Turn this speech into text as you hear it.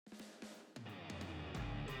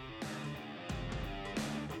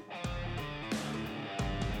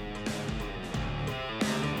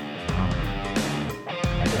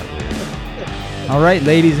All right,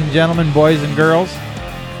 ladies and gentlemen, boys and girls,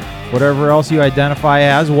 whatever else you identify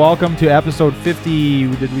as, welcome to episode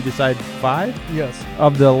 50, did we decide 5? Yes.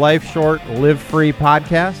 Of the Life Short, Live Free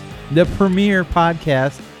podcast, the premier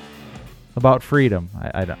podcast about freedom.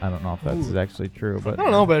 I don't know if that's actually true, but I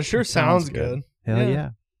don't know, but it sure sounds good. Hell yeah.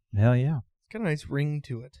 It's got a nice ring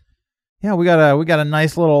to it. Yeah, we got a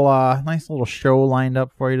nice little show lined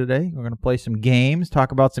up for you today. We're gonna play some games,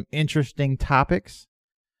 talk about some interesting topics.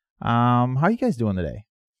 How are you guys doing today?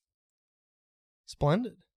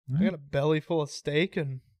 Splendid. I got a belly full of steak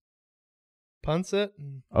and punset.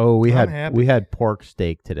 And we happy. had pork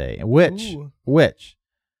steak today, which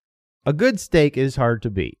a good steak is hard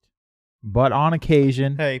to beat, but on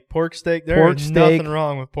occasion, hey, pork steak. There's nothing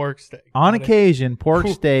wrong with pork steak. On occasion, pork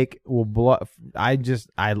steak will blow. I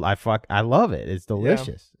love it. It's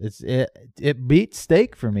delicious. Yeah. It beats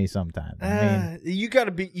steak for me sometimes. I mean, you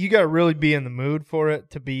gotta really be in the mood for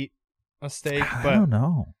it to beat a steak. But I don't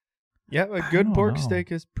know. Yeah, a good pork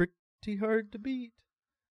steak is pretty hard to beat.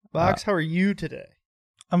 Box, how are you today?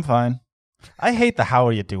 I'm fine. I hate the "how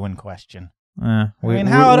are you doing" question. Should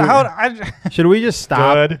we just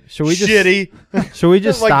stop? Good. Should we just shitty? Should we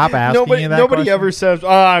just stop asking you that? Nobody question? ever says,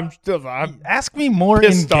 I'm ask me more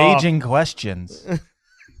engaging questions.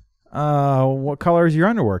 What color is your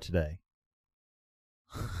underwear today?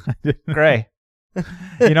 Gray.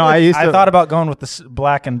 I thought about going with the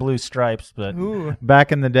black and blue stripes, but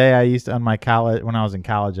back in the day, I used to when I was in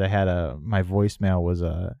college, I had my voicemail was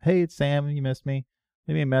 "Hey, it's Sam. You missed me.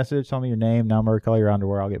 Leave me a message. Tell me your name, number, color your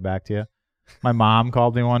underwear. I'll get back to you." My mom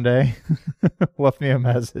called me one day, left me a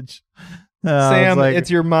message. Sam,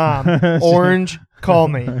 it's your mom. Orange, call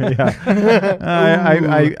me. I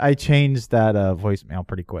changed that voicemail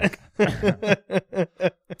pretty quick.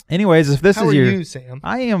 Anyways, if this How is are you, Sam?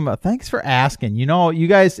 I am. Thanks for asking. You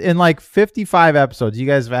guys in like 55 episodes, you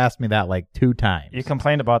guys have asked me that like 2 times. You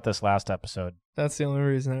complained about this last episode. That's the only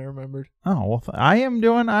reason I remembered. Oh well, I'm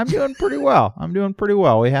doing pretty well. I'm doing pretty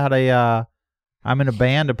well. We had I'm in a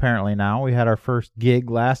band apparently now. We had our first gig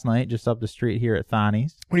last night just up the street here at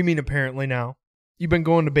Thani's. What do you mean apparently now? You've been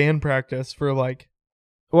going to band practice for like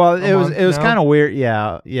it was kind of weird.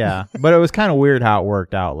 Yeah. But it was kind of weird how it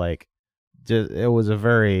worked out. Like it was a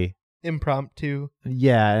very impromptu.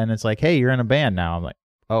 Yeah, and it's like, "Hey, you're in a band now." I'm like,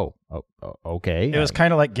 "Oh, okay." It was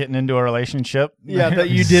kind of like getting into a relationship. Yeah, that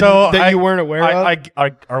you didn't you weren't aware of.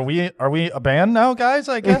 Are we a band now, guys?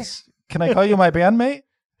 I guess. Can I call you my bandmate?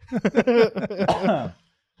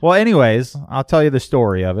 Well, anyways, I'll tell you the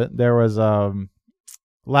story of it. There was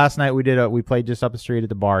last night we played just up the street at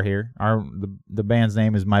the bar here. The band's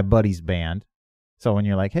name is My Buddy's Band. So when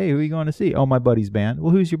you're like, "Hey, who are you going to see?" "Oh, my buddy's band."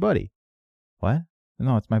 "Well, who's your buddy?" "What?"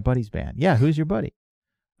 "No, it's my buddy's band." "Yeah, who's your buddy?"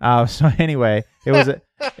 So anyway, it was a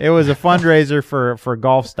fundraiser for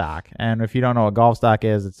Golf Stock. And if you don't know what Golf Stock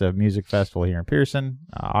is, it's a music festival here in Pearson,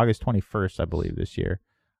 August 21st, I believe, this year.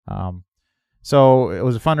 So it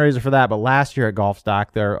was a fundraiser for that. But last year at Golf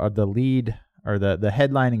Stock, the lead or the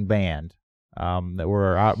headlining band that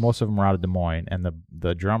were out, most of them were out of Des Moines, and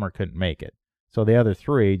the drummer couldn't make it. So the other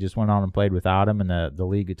 3 just went on and played without him. And the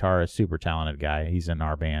lead guitarist, super talented guy, he's in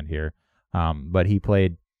our band here, but he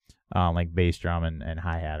played like bass drum and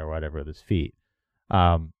hi-hat or whatever with his feet.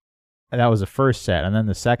 And that was the first set. And then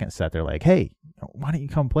the second set, they're like, "Hey, why don't you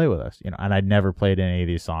come play with us?" And I'd never played any of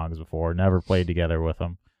these songs before, never played together with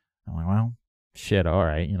them. I'm like, well, shit, all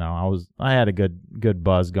right. I had a good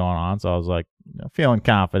buzz going on, so I was like, feeling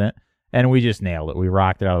confident, and we just nailed it. We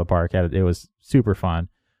rocked it out of the park. It was super fun.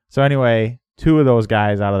 So anyway, 2 of those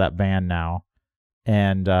guys out of that band now,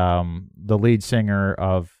 and the lead singer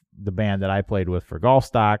of the band that I played with for Golf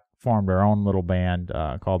Stock formed our own little band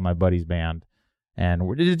called My Buddy's Band,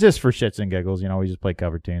 and it's just for shits and giggles. We just play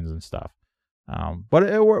cover tunes and stuff.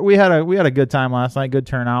 But we had a good time last night. Good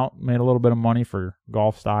turnout. Made a little bit of money for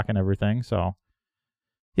Golf Stock and everything. So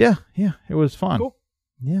yeah, it was fun. Cool.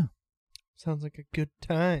 Yeah. Sounds like a good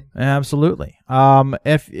time. Absolutely.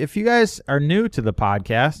 If you guys are new to the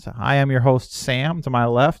podcast, I am your host Sam. To my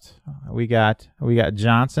left, we got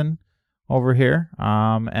Johnson over here.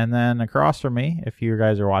 And then across from me, if you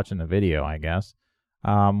guys are watching the video, I guess,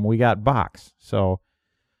 we got Box. So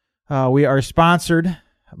we are sponsored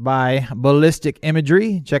by Ballistic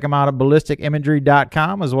Imagery. Check them out at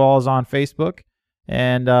ballistikimagery.com as well as on Facebook.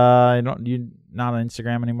 And you're not on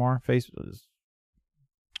Instagram anymore? Facebook?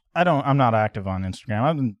 I'm not active on Instagram.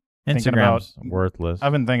 I've been thinking about worthless.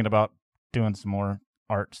 I've been thinking about doing some more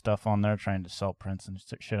art stuff on there, trying to sell prints and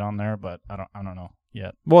shit on there, but I don't know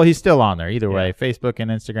yet. Well, he's still on there either way. Facebook and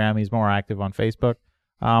Instagram. He's more active on Facebook.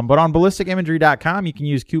 But on ballistikimagery.com, you can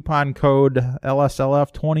use coupon code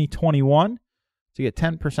LSLF2021 to get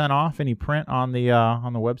 10% off any print on the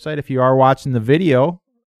website. If you are watching the video,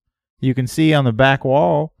 you can see on the back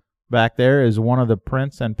wall back there is one of the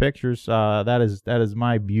prints and pictures. That is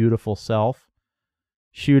my beautiful self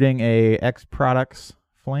shooting a X Products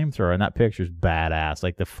flamethrower, and that picture's badass.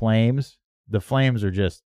 Like the flames are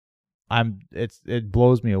just, it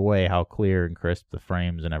blows me away how clear and crisp the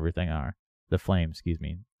frames and everything are. The flames, excuse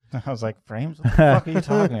me. I was like, frames? What the fuck are you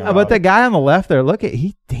talking about? But the guy on the left there,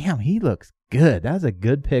 he looks good. That's a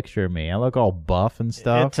good picture of me. I look all buff and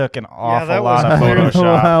stuff. It took an awful that lot was of clear.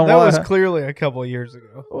 Photoshop. That was clearly a couple of years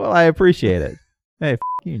ago. Well, I appreciate it. Hey,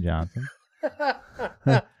 you, Johnson.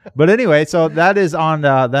 But anyway, so that is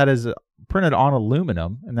printed on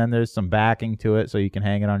aluminum, and then there's some backing to it so you can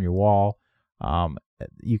hang it on your wall.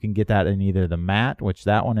 You can get that in either the matte, which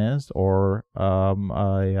that one is, or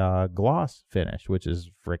a gloss finish, which is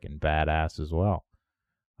freaking badass as well.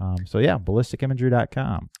 So yeah,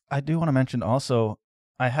 ballisticimagery.com. I do want to mention also,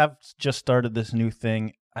 I have just started this new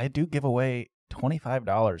thing. I do give away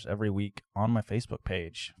 $25 every week on my Facebook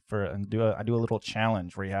page I do a little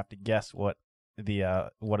challenge where you have to guess what the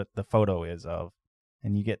photo is of,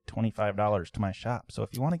 and you get $25 to my shop. So if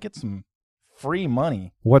you want to get some free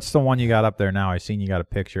money. What's the one you got up there now? I seen you got a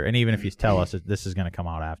picture, and even if you tell us, this is going to come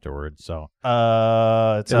out afterwards. So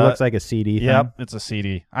it looks like a CD. Yep, it's a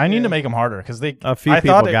CD. I need to make them harder because a few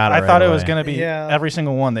people got it. I thought right it was away. going to be every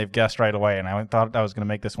single one they've guessed right away, and I thought I was going to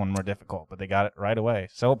make this one more difficult, but they got it right away.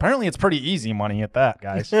 So apparently, it's pretty easy money at that,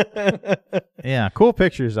 guys. Yeah, cool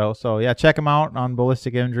pictures though. So yeah, check them out on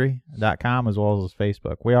ballisticimagery.com as well as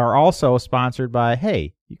Facebook. We are also sponsored by.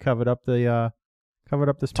 Hey, you covered up the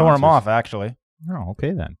sponsors. Tore them off, actually. Oh,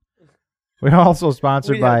 okay then. We're also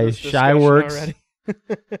sponsored by Shyworks.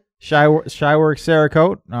 Shyworks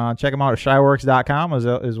Cerakote. Check them out at shyworks.com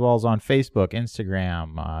as well as on Facebook,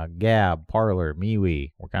 Instagram, Gab, Parler,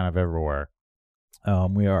 MeWe. We're kind of everywhere.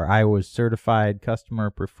 We are Iowa's certified customer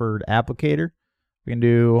preferred applicator. We can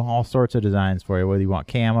do all sorts of designs for you, whether you want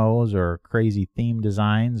camos or crazy theme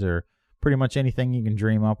designs or pretty much anything you can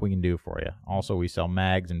dream up, we can do for you. Also, we sell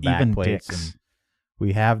mags and backplates, and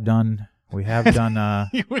we have done. You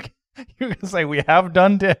were going to say we have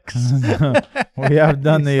done dicks. We have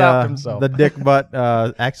done the dick butt.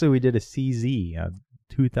 Actually, we did a CZ, a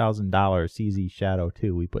 $2,000 CZ Shadow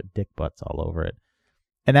 2. We put dick butts all over it,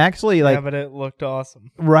 and actually, like, yeah, but it looked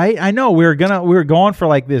awesome, right? I know we were going for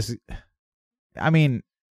like this. I mean,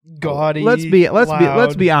 gaudy. Let's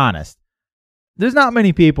be honest. There's not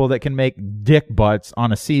many people that can make dick butts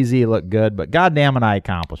on a CZ look good, but goddamn it, I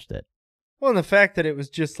accomplished it. Well, and the fact that it was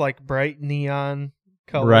just like bright neon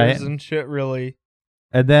colors and shit, really.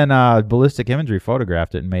 And then Ballistic Imagery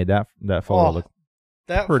photographed it and made that photo look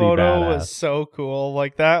that pretty photo badass. Was so cool.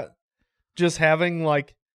 Like that, just having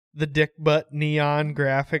like the dick butt neon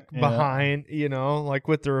graphic behind, like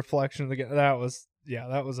with the reflection of the guy. That was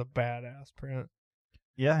a badass print.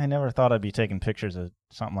 Yeah, I never thought I'd be taking pictures of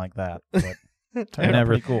something like that, but I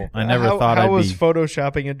never cool. I never thought I'd be. How was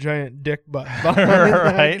photoshopping a giant dick butt?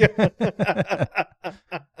 Right.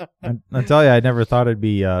 I tell you, I never thought I'd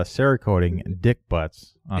be Cerakoting dick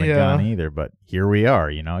butts on a gun either. But here we are.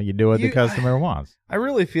 You do what the customer wants. I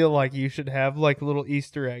really feel like you should have like little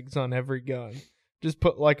Easter eggs on every gun. Just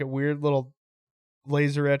put like a weird little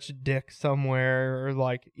laser etched dick somewhere, or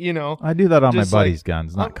like I do that on my buddies'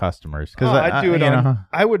 guns, not customers. Because I do it on.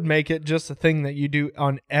 I would make it just a thing that you do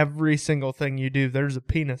on every single thing you do. There's a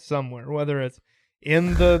penis somewhere, whether it's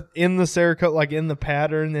in the Cerakote, like in the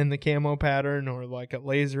pattern, in the camo pattern, or like a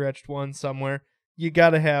laser etched one somewhere. You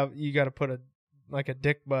gotta put a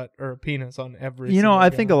dick butt or a penis on every.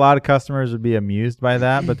 I think a lot of customers would be amused by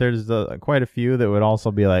that, but there's quite a few that would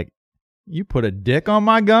also be like, "You put a dick on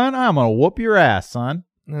my gun? I'm gonna whoop your ass, son."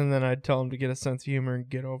 And then I'd tell them to get a sense of humor and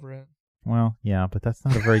get over it. Well, yeah, but that's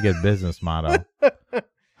not a very good business motto.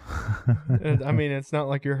 I mean, it's not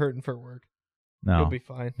like you're hurting for work. No, you'll be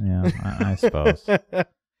fine. Yeah, I suppose.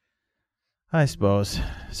 I suppose.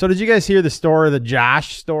 So, did you guys hear the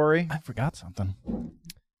Josh story? I forgot something.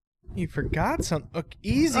 You forgot something.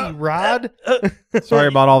 Easy, Rod. Sorry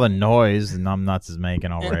about all the noise Numbnuts is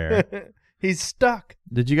making over here. He's stuck.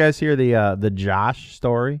 Did you guys hear the Josh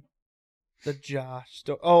story? The Josh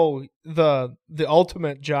story. Oh, the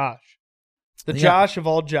ultimate Josh. The Josh of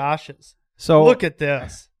all Joshes. So look at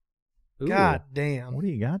this. Ooh, God damn. What do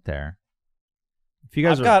you got there? If you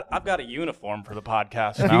guys I've got a uniform for the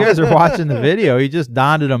podcast. If you guys are watching the video, he just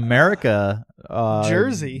donned an America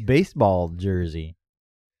jersey, baseball jersey.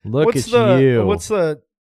 Look at you. What's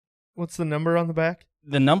the number on the back?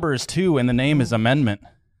 The number is 2, and the name is Amendment.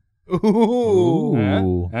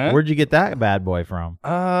 Ooh. Where'd you get that bad boy from?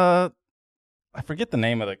 I forget the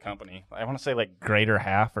name of the company. I want to say like Greater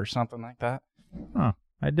Half or something like that.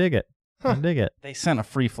 I dig it. I dig it. They sent a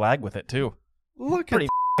free flag with it too. Look Pretty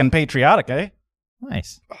f***ing patriotic, eh?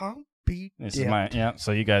 Nice. at I'll be This dipped. is my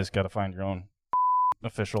So you guys got to find your own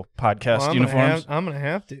official podcast Well, uniforms. I'm gonna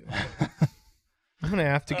have to. I'm gonna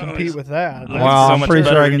have to compete with that. Well, Well, so I'm much pretty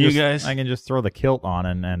sure better I can than you just guys. I can just throw the kilt on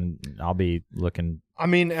and I'll be looking. I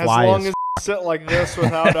mean, as fly long as as I sit like this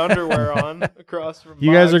without underwear on across from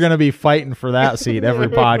You guys are Bob's. going to be fighting for that seat every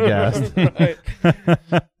podcast.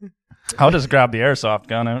 Right. I'll just grab the airsoft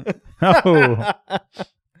gun out.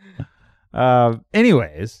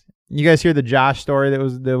 Anyways, you guys hear the Josh story that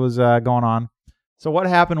was going on? So what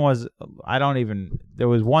happened was there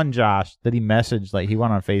was one Josh that he messaged, like he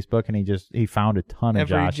went on Facebook and he found a ton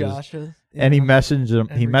of Every Joshes. Josh's. And he Yeah. messaged them.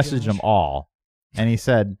 He Every messaged them Josh. all, and he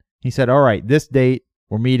said, "All right, this date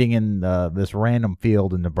we're meeting in this random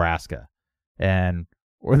field in Nebraska, and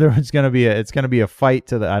it's going to be a fight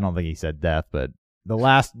to the. I don't think he said death, but the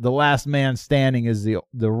last man standing is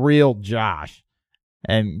the real Josh,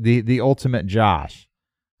 and the ultimate Josh.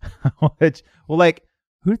 Which, well, like,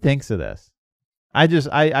 who thinks of this?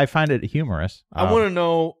 I find it humorous. I want to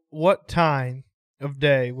know what time of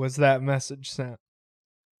day was that message sent.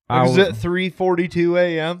 I Was would- it 3:42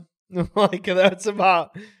 a.m.? Like that's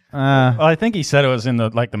about. Well, I think he said it was in the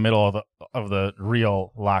middle of the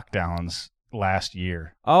real lockdowns last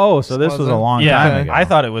year. Oh, so this was a long time ago. I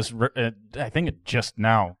thought it was. I think it just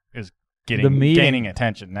now is gaining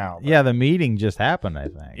attention now. But Yeah, the meeting just happened, I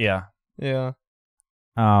think. yeah. Yeah.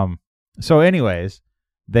 So anyways,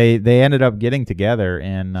 they ended up getting together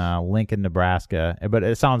in Lincoln, Nebraska. But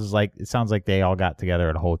it sounds like they all got together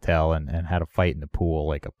at a hotel and had a fight in the pool,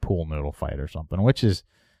 like a pool noodle fight or something, which is,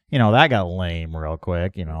 that got lame real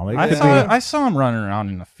quick, They could I saw him running around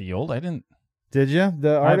in the field. I didn't. Did you?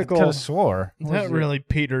 The article I could have swore. That really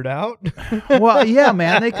petered out. Well, yeah,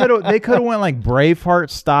 man. They could have went like Braveheart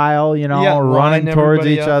style, Yeah, running line towards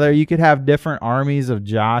everybody each up. other. You could have different armies of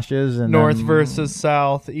Joshes and North then, versus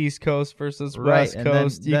South, East Coast versus Right, West and then-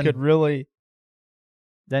 Coast. You then- could really,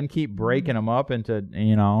 then keep breaking them up into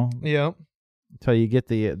yeah. until you get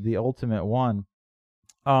the ultimate one.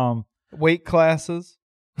 Weight classes.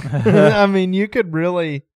 I mean, you could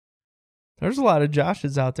really. There's a lot of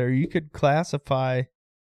Joshes out there. You could classify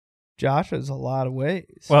Joshes a lot of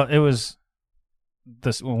ways. Well, it was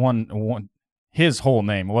this one. His whole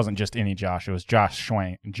name. It wasn't just any Josh. It was Josh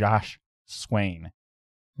Swain. Josh Swain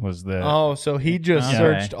was the. oh, so he just Okay.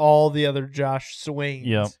 searched all the other Josh Swains.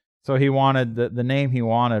 Yep. So he wanted the name he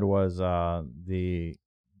wanted was the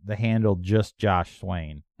handle just Josh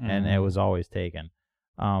Swain, and it was always taken.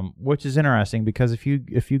 Which is interesting because if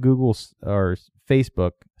you Google or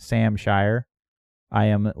Facebook Sam Shire, I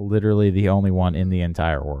am literally the only one in the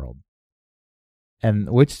entire world, and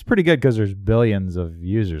which is pretty good because there's billions of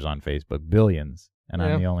users on Facebook, billions, and Yeah.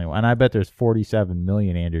 I'm the only one. And I bet there's 47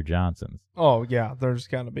 million Andrew Johnsons. Oh yeah, there's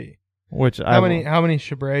got to be. Which How many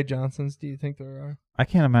Shabray Johnsons do you think there are? I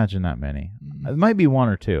can't imagine that many. Mm. It might be one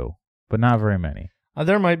or two, but not very many.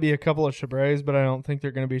 There might be a couple of Shabrays, but I don't think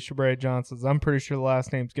they're going to be Shabray Johnsons. I'm pretty sure the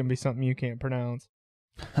last name's going to be something you can't pronounce.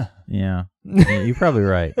 Yeah, you're probably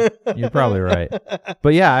right. You're probably right.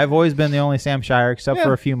 But yeah, I've always been the only Sam Shire, except Yeah.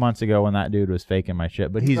 for a few months ago when that dude was faking my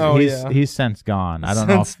shit. But he's yeah. he's since gone. I don't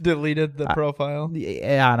know. Since deleted the profile.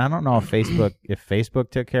 Yeah, and I don't know if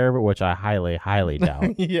Facebook took care of it, which I highly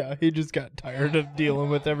doubt. Yeah, he just got tired of dealing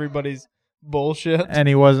with everybody's bullshit. And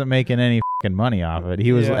he wasn't making any fucking money off it.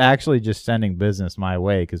 He was Yeah. actually just sending business my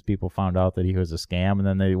way because people found out that he was a scam, and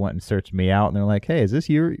then they went and searched me out, and they're like, "Hey, is this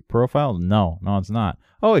your profile?" No, it's not.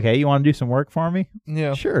 Oh, okay. You want to do some work for me?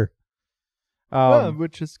 Yeah. Sure. Yeah,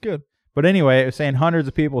 which is good. But anyway, it was saying hundreds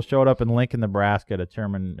of people showed up in Lincoln, Nebraska, to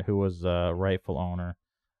determine who was the rightful owner.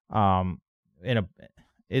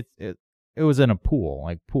 It was in a pool,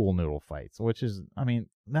 like pool noodle fights, which is, I mean,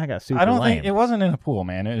 that got super I don't lame. think it wasn't in a pool,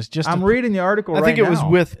 man. It was just. I'm reading the article. I think right it was now.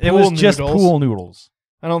 with pool It was just noodles. pool noodles.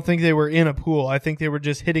 I don't think they were in a pool. I think they were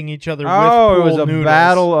just hitting each other with Oh, pool it was a noodles.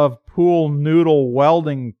 battle of pool noodle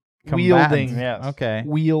welding combatants. Wielding. Yes. Okay.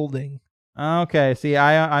 Wielding. Okay. See,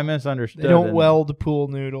 I misunderstood. They don't and- weld pool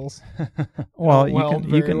noodles. Well, don't you weld can you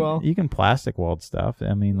very can well. you can plastic weld stuff.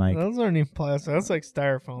 I mean, like, Those aren't even plastic. That's like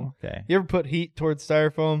styrofoam. okay. You ever put heat towards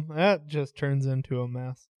styrofoam? That just turns into a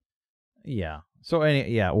mess. Yeah. So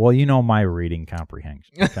well, my reading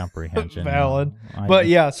comprehension. Valid. But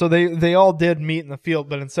yeah, so they all did meet in the field,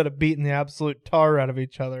 but instead of beating the absolute tar out of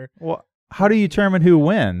each other, Well, how do you determine who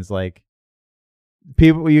wins? Like,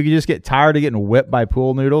 people, you just get tired of getting whipped by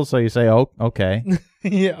pool noodles, so you say, "Oh, okay,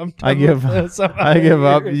 yeah, I'm I done give, with this. I'm I outta give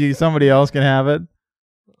up. here. Somebody else can have it."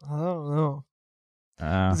 I don't know.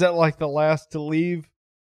 Is that like the last to leave?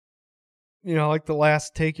 You know, like the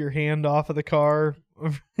last take your hand off of the car.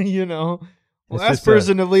 You know, It's last just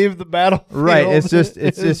person to leave the battlefield. right. It's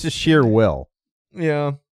just sheer will.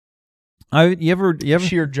 Yeah. You ever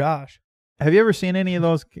Sheer Josh. have you ever seen any of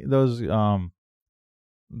those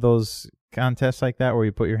contests like that where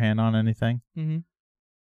you put your hand on anything? Mm-hmm.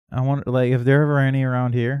 I wonder, like, if there ever any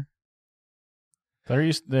around here.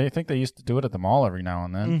 They think they used to do it at the mall every now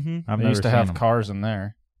and then. Mm-hmm. They used to have cars in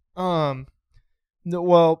there. Well,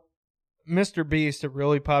 Mr. Beast, a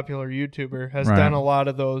really popular YouTuber, has Right. done a lot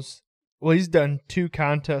of those. Well, he's done 2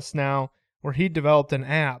 contests now where he developed an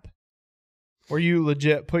app where you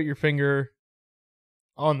legit put your finger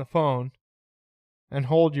on the phone and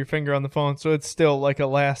hold your finger on the phone, so it's still like a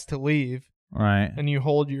last to leave, Right. and you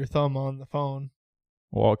hold your thumb on the phone.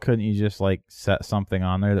 Well, couldn't you just like set something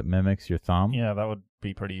on there that mimics your thumb? Yeah, that would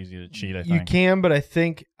be pretty easy to cheat, I You think. can, but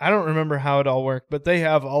I don't remember how it all worked, but they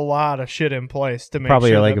have a lot of shit in place to make Probably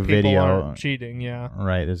sure like that a people video. aren't cheating. Yeah.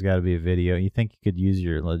 Right. There's got to be a video. You think you could use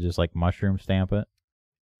your just like mushroom stamp it?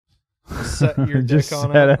 Set your Just dick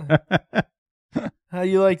on set it. How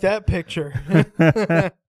you like that picture?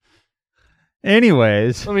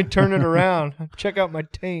 Anyways, Let me turn it around. Check out my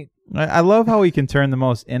taint. I love how we can turn the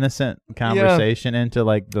most innocent conversation into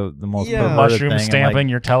like the most Yeah. perverted Mushroom thing and, stamping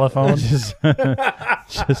like, your telephone. just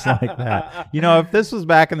like that. You know, if this was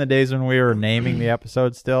back in the days when we were naming the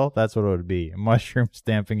episode still, that's what it would be. Mushroom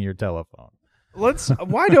stamping your telephone.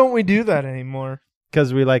 Why don't we do that anymore?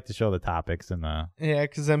 Because we like to show the topics and the Yeah,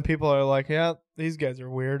 because then people are like, yeah, these guys are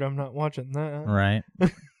weird. I'm not watching that. right.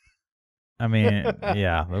 I mean,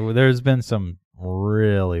 yeah, there's been some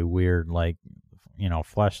really weird, like, you know,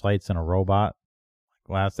 fleshlights and a robot.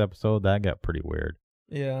 Last episode, that got pretty weird.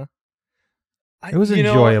 Yeah. It was You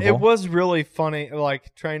know, enjoyable. it was really funny,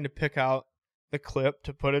 like trying to pick out the clip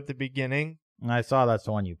to put at the beginning. And I saw that's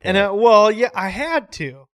the one you put. And I had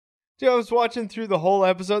to. Dude, I was watching through the whole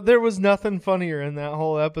episode. There was nothing funnier in that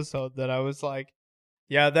whole episode that I was like,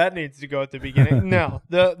 yeah, that needs to go at the beginning. No,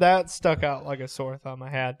 that stuck out like a sore thumb. I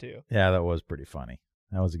had to. Yeah, that was pretty funny.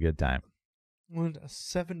 That was a good time. What, a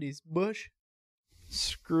 70s bush?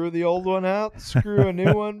 Screw the old one out, screw a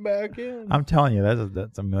new one back in. I'm telling you,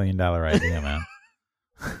 that's $1 million idea, man.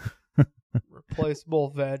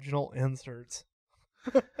 Replaceable vaginal inserts.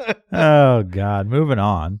 Oh God, moving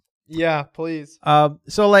on. Yeah, please.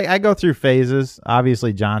 So like I go through phases.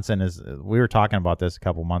 Obviously, Johnson is. We were talking about this a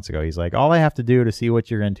couple months ago. He's like, all I have to do to see what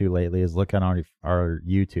you're into lately is look on our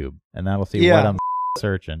YouTube, and that'll see what I'm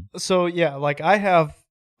searching. So yeah, like I have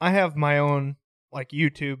my own like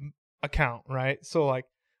YouTube account, right? So like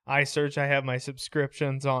I search, I have my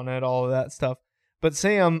subscriptions on it, all of that stuff. But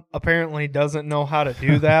Sam apparently doesn't know how to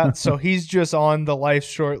do that, so he's just on the Life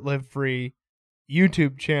Short Live Free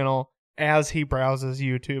YouTube channel as he browses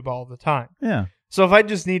YouTube all the time. Yeah. So if I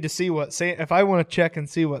just need to see if I want to check and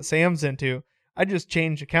see what Sam's into, I just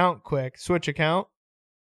change account quick, switch account,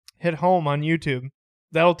 hit home on YouTube.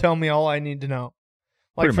 That'll tell me all I need to know.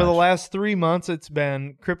 Like Pretty for the much. last 3 months, it's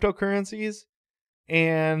been cryptocurrencies,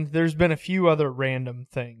 and there's been a few other random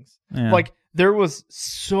things. Yeah. Like there was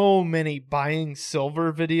so many buying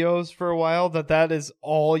silver videos for a while that is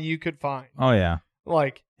all you could find. Oh yeah.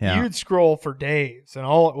 Like Yeah. you'd scroll for days, and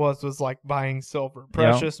all it was like buying silver,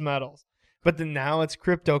 precious metals. But then now it's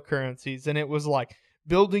cryptocurrencies, and it was like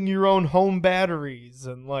building your own home batteries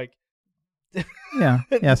and like Yeah.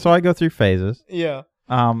 Yeah. So I go through phases. yeah,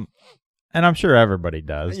 And I'm sure everybody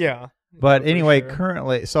does. yeah. But For anyway, sure.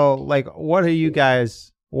 currently, so like, what are you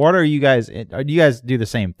guys? Do you guys do the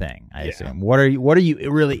same thing? I Yeah. assume. What are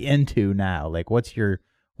you really into now? Like, what's your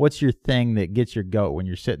thing that gets your goat when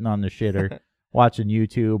you're sitting on the shitter watching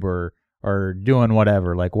YouTube or doing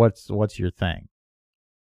whatever? Like, what's your thing?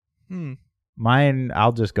 Mine,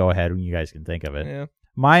 I'll just go ahead and you guys can think of it. Yeah.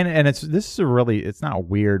 Mine, and it's not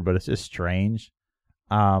weird, but it's just strange.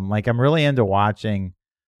 Like I'm really into watching.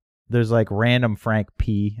 There's like Random Frank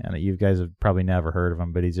P, and you guys have probably never heard of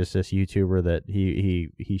him, but he's just this YouTuber that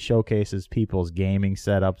he showcases people's gaming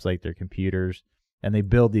setups, like their computers, and they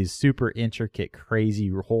build these super intricate, crazy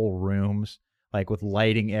whole rooms, like with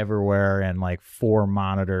lighting everywhere and like 4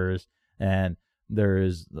 monitors, and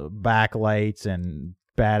there's backlights and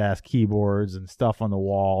badass keyboards and stuff on the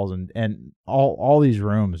walls, and all these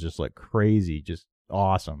rooms just look crazy, just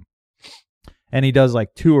awesome. And he does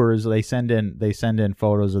like tours. They send in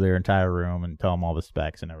photos of their entire room and tell them all the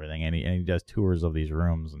specs and everything. And he does tours of these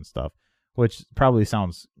rooms and stuff, which probably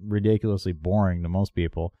sounds ridiculously boring to most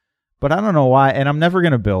people. But I don't know why. And I'm never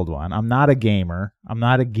gonna build one. I'm not a gamer. I'm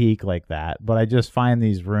not a geek like that. But I just find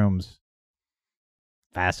these rooms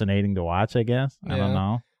fascinating to watch. I guess I don't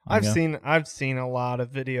know. I've seen a lot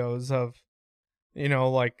of videos of,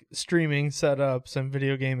 like streaming setups and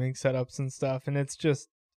video gaming setups and stuff, and it's just,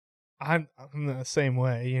 I'm the same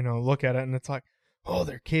way. Look at it and it's like, oh,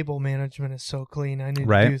 their cable management is so clean. I need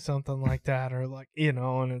to do something like that, or like,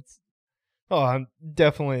 and it's, I'm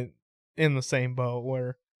definitely in the same boat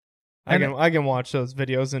where I can watch those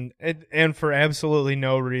videos and for absolutely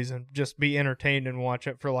no reason, just be entertained and watch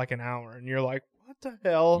it for like an hour, and you're like, what the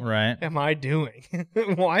hell am I doing?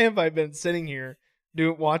 Why have I been sitting here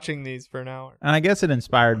watching these for an hour? And I guess it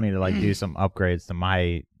inspired me to like do some upgrades to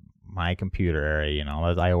my computer area.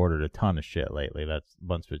 I ordered a ton of shit lately. That's a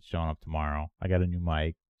bunch of it's showing up tomorrow. I got a new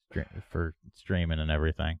mic for streaming and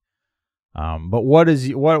everything. But what's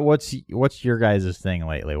your guys' thing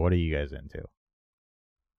lately? What are you guys into?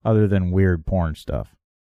 Other than weird porn stuff.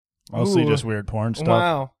 Mostly just weird porn stuff.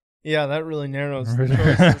 Wow. Yeah, that really narrows the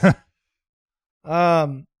choices.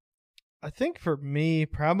 I think for me,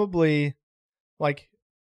 probably like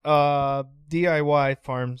DIY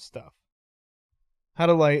farm stuff. How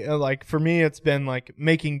to like for me, it's been like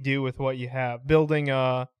making do with what you have, building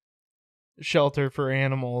a shelter for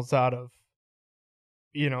animals out of,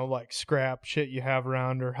 like scrap shit you have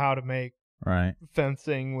around, or how to make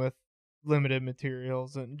fencing with limited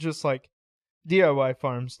materials, and just like DIY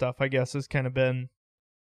farm stuff, I guess, has kind of been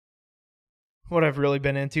what I've really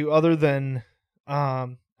been into. Other than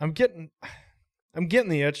I'm getting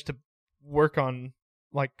the itch to work on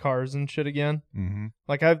like cars and shit again. Mm-hmm.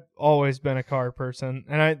 Like I've always been a car person,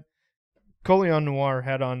 and Coleon Noir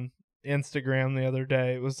had on Instagram the other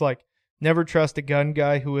day, it was like, never trust a gun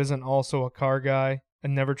guy who isn't also a car guy,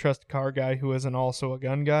 and never trust a car guy who isn't also a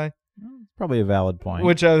gun guy. Probably a valid point.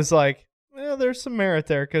 Which I was like, well, there's some merit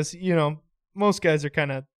there, because, most guys are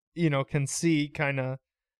kind of, can see kind of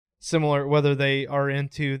similar, whether they are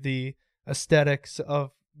into the aesthetics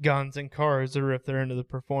of guns and cars, or if they're into the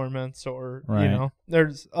performance, or,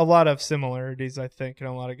 there's a lot of similarities, I think, and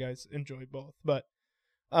a lot of guys enjoy both. But,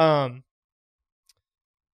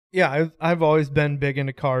 yeah, I've always been big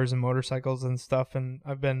into cars and motorcycles and stuff, and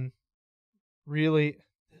I've been really,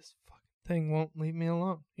 this fucking thing won't leave me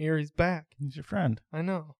alone. Here he's back. He's your friend. I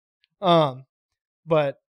know.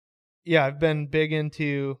 But yeah, I've been big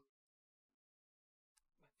into,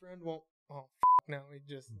 my friend won't, oh fuck, now he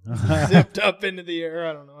just zipped up into the air.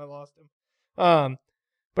 I don't know, I lost him. But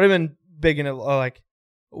I've been big into like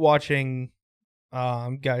watching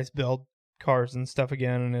guys build cars and stuff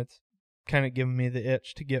again, and it's kind of giving me the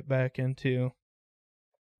itch to get back into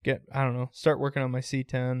start working on my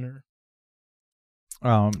C10 or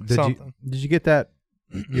something. Did you get that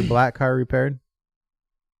your black car repaired?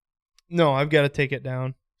 No, I've got to take it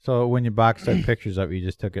down. So when you boxed up pictures of it, you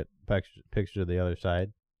just took pictures of the other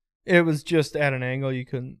side? It was just at an angle you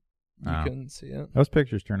couldn't see it. Those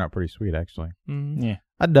pictures turned out pretty sweet, actually. Mm-hmm. Yeah.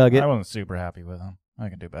 I dug it. I wasn't super happy with them. I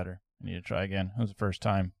can do better. I need to try again. It was the first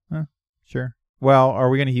time. Sure. Well, are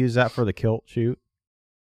we going to use that for the kilt shoot?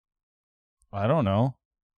 I don't know.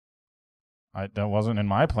 That wasn't in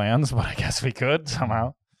my plans, but I guess we could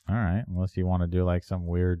somehow. All right. Unless you want to do like some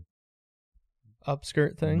weird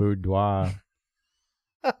upskirt thing. Boudoir.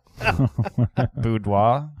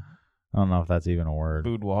 Boudoir? I don't know if that's even a word.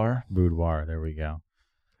 Boudoir. Boudoir. There we go.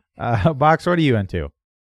 Box, what are you into?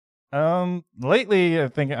 Lately, I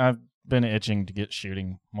think I've been itching to get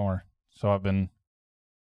shooting more. So I've been...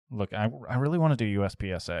 Look, I really want to do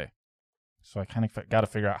USPSA. So I kind of got to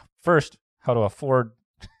figure out, first, how to afford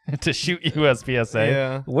to shoot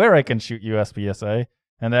USPSA, where I can shoot USPSA.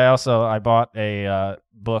 And I bought a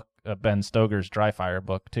book, Ben Stoker's Dry Fire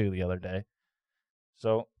book, too, the other day.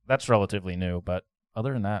 So that's relatively new. But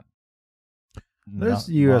other than that, there's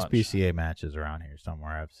USPCA matches around here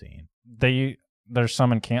somewhere I've seen. There's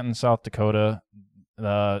some in Canton, South Dakota.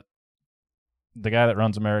 The guy that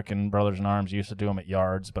runs American Brothers in Arms used to do them at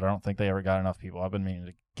yards, but I don't think they ever got enough people. I've been meaning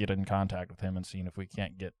to get in contact with him and seeing if we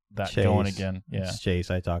can't get that going again. Yeah, it's Chase.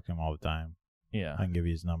 I talk to him all the time. Yeah, I can give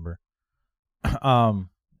you his number. And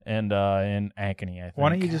in Ankeny, I think. Why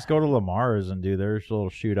don't you just go to Lamar's and do their little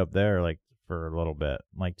shoot up there, like for a little bit,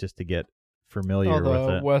 like just to get familiar with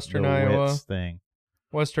it. Western the Iowa WITS thing.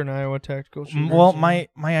 Western Iowa tactical shooters. Well, my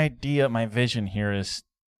idea, my vision here is,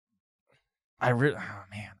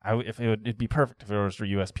 it'd be perfect if it was for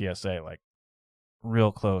USPSA, like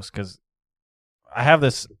real close, because I have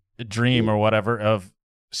this dream or whatever of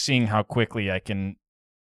seeing how quickly I can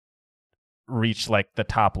reach like the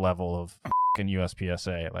top level of fucking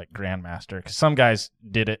USPSA, like Grandmaster. Because some guys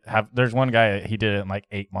did it. There's one guy, he did it in like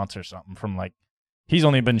 8 months or something. From like, he's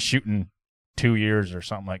only been shooting 2 years or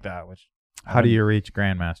something like that. Which how do you reach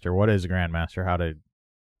Grandmaster? What is Grandmaster?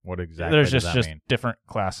 What exactly? There's does that just mean? different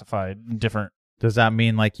classified, different Does that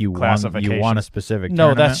mean like you want a specific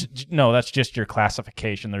No, tournament? that's just your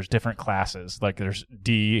classification. There's different classes. Like there's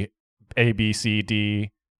D, A, B, C,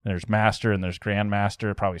 D. There's Master and there's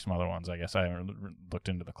Grandmaster. Probably some other ones. I guess I haven't looked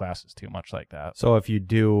into the classes too much like that. So if you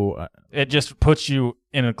do, It just puts you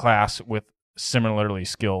in a class with similarly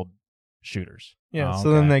skilled shooters. Yeah, Oh,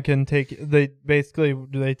 so then okay.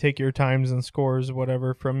 they take your times and scores,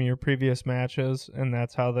 whatever, from your previous matches, and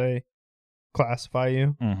that's how they classify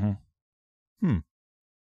you. Mm-hmm.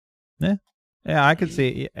 yeah, I could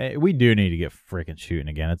see. We do need to get freaking shooting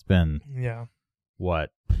again. It's been Yeah. what,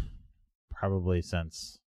 probably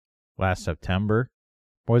since last September.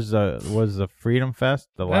 Was the Freedom Fest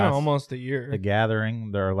Been last almost a year. the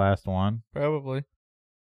gathering, their last one? Probably.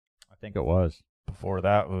 I think it was. Before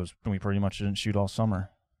that was we pretty much didn't shoot all summer.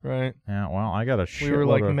 Right. Yeah, well, I got a We were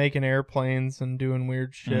like of, making airplanes and doing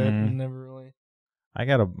weird shit Mhm. and never really. I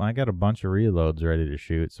got a bunch of reloads ready to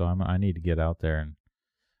shoot, so I need to get out there and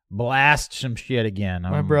blast some shit again.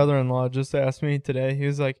 My brother-in-law just asked me today. He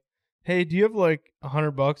was like, "Hey, do you have like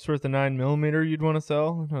 $100 worth of 9mm you'd want to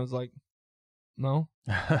sell?" And I was like, "No,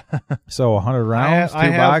 So 100 rounds, I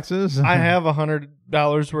two have- boxes. I have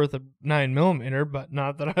 $100 worth of 9mm, but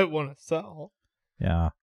not that I want to sell." Yeah,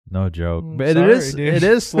 no joke. Mm, But sorry, dude. it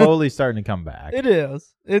is slowly starting to come back. It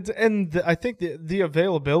is. I think the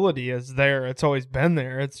availability is there. It's always been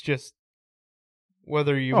there. It's just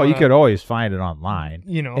whether you you wanna, could always find it online.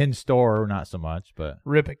 you know, In store, not so much, but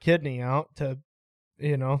rip a kidney out to,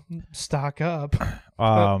 stock up.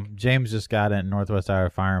 James just got in. Northwest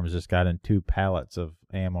Iowa Firearms just got in 2 pallets of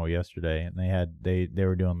ammo yesterday, and they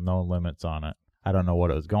were doing no limits on it. I don't know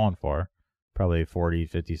what it was going for. Probably 40,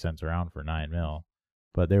 50 cents a round for 9mm,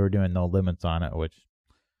 but they were doing no limits on it, which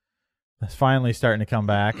is finally starting to come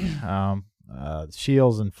back.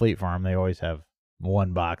 Shields and Fleet Farm, they always have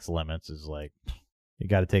 1 box limits. Is like you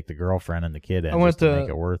got to take the girlfriend and the kid in just to make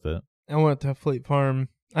it worth it. I went to Fleet Farm.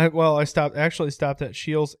 I stopped at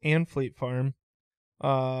Shields and Fleet Farm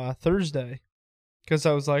Thursday because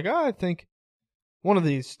I was like, I think one of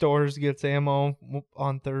these stores gets ammo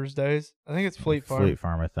on Thursdays. I think it's Fleet Farm. Fleet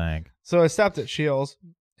Farm, I think. So I stopped at Shields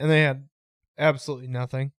and they had absolutely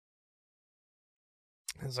nothing.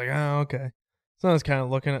 I was like, oh, okay. So I was kind of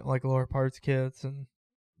looking at like lower parts kits and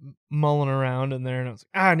mulling around in there, and I was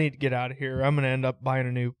like, I need to get out of here. I'm gonna end up buying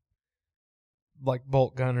a new like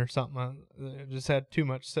bolt gun or something. I just had too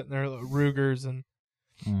much sitting there, like Rugers, and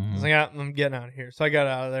I was like, I'm getting out of here. So I got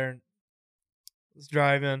out of there and was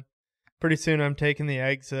driving. Pretty soon I'm taking the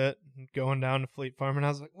exit and going down to Fleet Farm, and I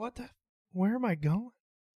was like, where am I going?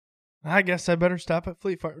 I guess I better stop at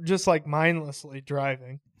Fleet Farm. Just like mindlessly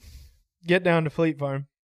driving. Get down to Fleet Farm.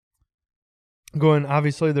 Going,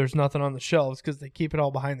 obviously there's nothing on the shelves because they keep it all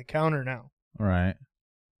behind the counter now. Right.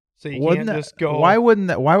 So you can't just go. Why would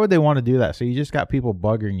they want to do that? So you just got people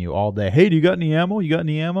bugging you all day. Hey, do you got any ammo? You got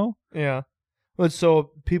any ammo? Yeah. But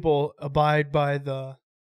so people abide by the,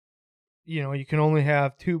 you can only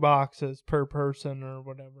have 2 boxes per person or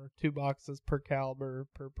whatever. 2 boxes per caliber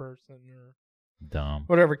per person or Dumb.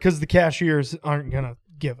 whatever. Because the cashiers aren't going to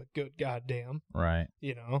give a good goddamn. Right.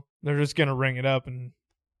 They're just going to ring it up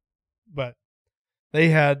but they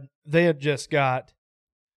had just got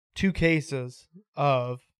 2 cases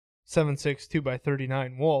of 7.6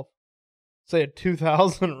 2x39 Wolf. So they had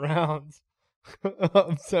 2,000 rounds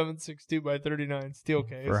of 7.6 2x39 steel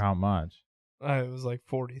case. For how much? It was like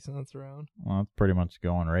 40 cents a round. Well, that's pretty much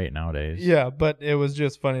going rate nowadays. Yeah, but it was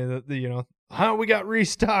just funny that we got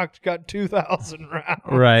restocked, got 2,000 rounds.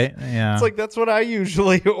 Right. Yeah. It's like that's what I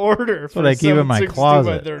usually order. That's what I keep in my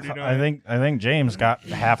closet. 2x39. I think James got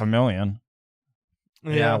 500,000.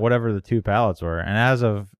 Yeah, whatever the 2 pallets were, and as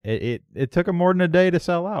of it took him more than a day to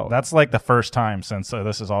sell out. That's like the first time since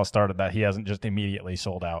this has all started that he hasn't just immediately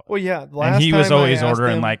sold out. Well, yeah. And he was always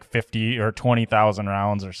ordering like 50 or 20,000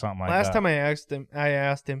 rounds or something like that. Last time I asked him,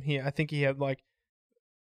 I think he had like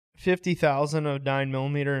 50,000 of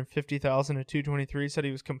 9mm and 50,000 of 223. Said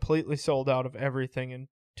he was completely sold out of everything in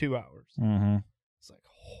 2 hours. Mm-hmm. It's like,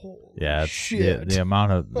 holy it's shit! the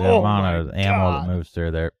amount of ammo that moves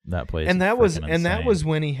through there, that place. And that was insane.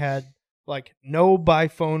 when he had like no by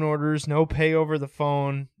phone orders, no pay over the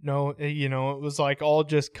phone, no, it was like all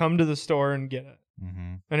just come to the store and get it,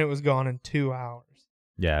 and it was gone in 2 hours.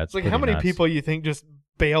 Yeah, it's like how many people you think just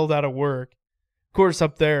bailed out of work? Of course,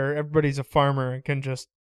 up there, everybody's a farmer and can just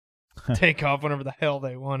take off whenever the hell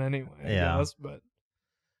they want anyway. Yeah. I guess, but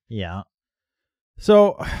yeah.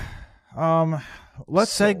 So,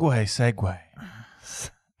 let's segue.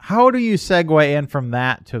 How do you segue in from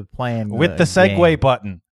that to playing With the segue game?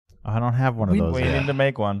 button? I don't have one of those. We yet. need to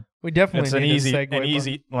make one. We definitely It's an need easy, a segue.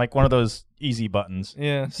 easy, like one of those easy buttons.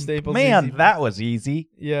 Yeah, Staples. Man, easy. that was easy.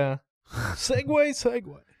 Yeah. Segue.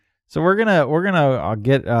 So we're gonna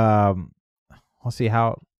get let's see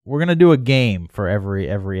how we're gonna do a game for every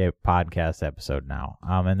podcast episode now.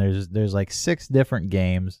 And there's like 6 different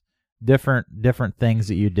games, different things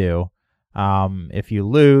that you do. If you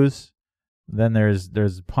lose, then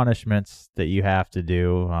there's punishments that you have to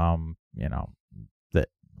do. That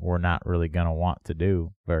we're not really gonna want to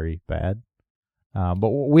do very bad. But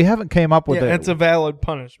we haven't came up with it's a valid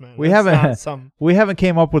punishment. We It's haven't- not some. We haven't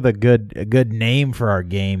came up with a good name for our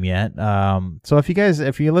game yet. So if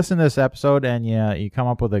you listen to this episode and you come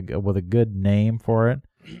up with a good name for it,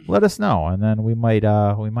 let us know, and then we might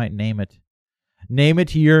name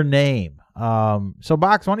it your name. So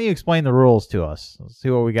Box, why don't you explain the rules to us? Let's see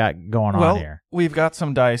what we got going on here. We've got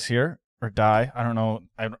some dice here, or die. I don't know.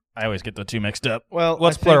 I always get the two mixed up. Well,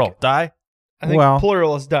 What's I think- plural? Die? I think Well-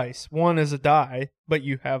 plural is dice. One is a die, but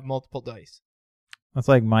you have multiple dice. That's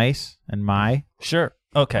like mice and my. Sure.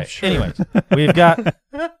 Okay. Sure. Anyways, we've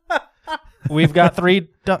got 3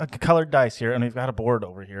 colored dice here, and we've got a board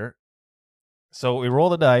over here. So we roll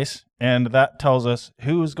the dice, and that tells us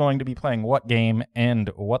who's going to be playing what game and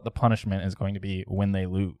what the punishment is going to be when they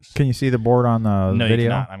lose. Can you see the board on the No, video? you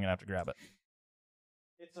cannot. I'm gonna have to grab it.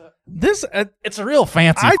 This, It's a real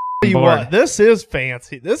fancy I tell you board. what, this is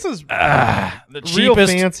fancy. This is The real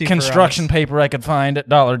cheapest fancy for construction us. paper I could find at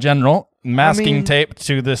Dollar General. Masking mean- tape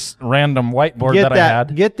to this random whiteboard Get that I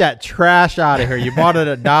had. Get that trash out of here. You bought it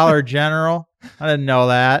at Dollar General? I didn't know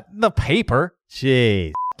that. The paper.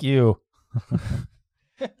 Jeez. F you.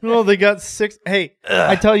 no. They got 6. Hey,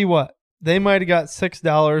 I tell you what, they might have got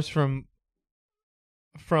 $6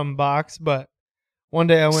 from Box, but one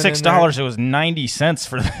day I went in there- $6. It was 90 cents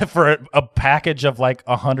for a package of like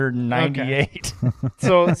 198.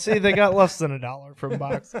 So see, they got less than $1 from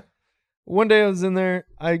Box. One day I was in there,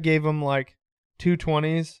 I gave him like 2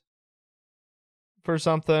 20s for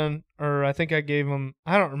something, or I think I gave him,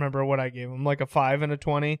 I don't remember what I gave him, like a 5 and a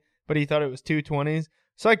 20, but he thought it was 2 20s.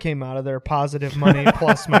 So I came out of there positive money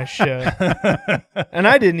plus my shit. And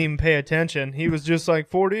I didn't even pay attention. He was just like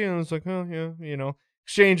 40, and I was like, oh, yeah,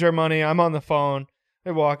 exchange our money. I'm on the phone.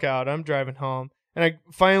 I walk out. I'm driving home. And I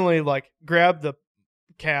finally like grabbed the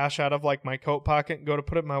cash out of like my coat pocket and go to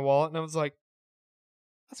put it in my wallet. And I was like,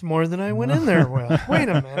 that's more than I went in there with. Wait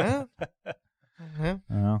a minute.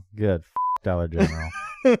 Oh, good. Dollar General.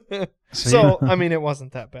 So, I mean, it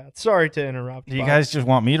wasn't that bad. Sorry to interrupt. Do you Bob. guys just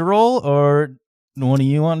want me to roll, or one of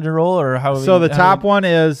you want to roll, or how? So the top one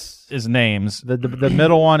is is names, the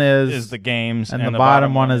middle one is the games, and the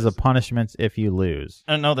bottom one is the punishments if you lose.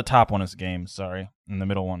 No, the top one is games. Sorry, and the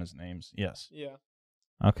middle one is names. Yes. Yeah.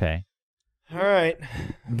 Okay. All right.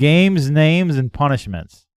 Games, names, and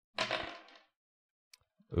punishments.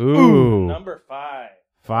 Ooh. Number 5.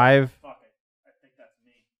 5. Fuck it. I think that's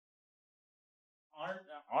me.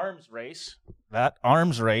 Arms race. That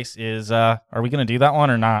arms race is. Are we gonna do that one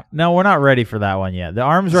or not? No, we're not ready for that one yet. The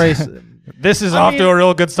arms race. This is I off mean- to a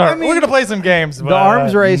real good start. I mean- We're gonna play some games. The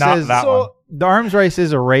arms race not is that one. the arms race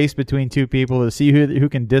is a race between 2 people to see who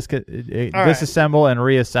can disassemble and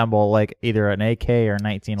reassemble like either an AK or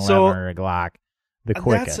 1911 So- or a Glock the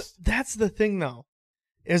quickest. That's the thing, though,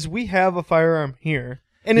 is we have a firearm here,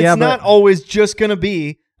 and it's Yeah, not but- always just going to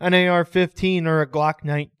be an AR-15 or a Glock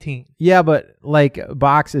 19. Yeah, but like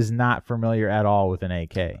Box is not familiar at all with an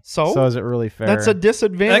AK. So? is it really fair? That's a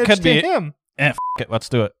disadvantage could to be- him. F it. Let's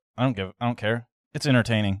do it. I don't care. It's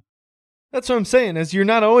entertaining. That's what I'm saying, is you're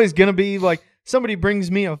not always going to be like, somebody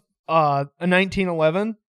brings me a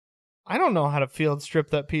 1911. I don't know how to field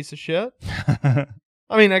strip that piece of shit. I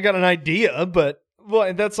mean, I got an idea, but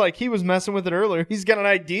well, that's like he was messing with it earlier. He's got an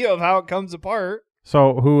idea of how it comes apart.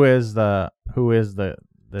 So who is this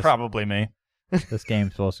Probably me. this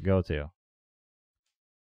game's supposed to go to?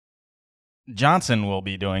 Johnson will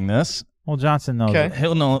be doing this. Well, Johnson knows Okay. it.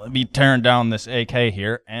 He'll be tearing down this AK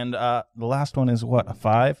here, and the last one is what, a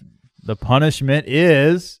 5? The punishment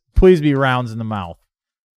is please be rounds in the mouth.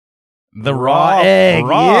 The Raw egg,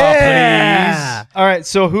 yeah. please. All right,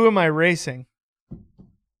 so who am I racing?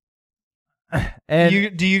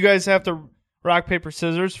 And Do you guys have to rock, paper,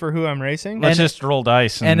 scissors for who I'm racing? Let's just roll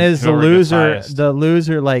dice. and is the whoever gets loser highest. the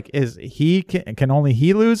loser like is he can only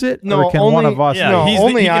he lose it No, or can only, one of us? Yeah, no, he's the-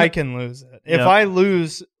 only he can- I can lose it. If Yep. I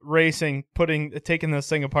lose racing, taking this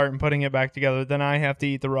thing apart and putting it back together, then I have to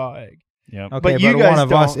eat the raw egg. Yep. Okay, But you one guys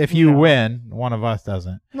of us, don't- if you no. win, one of us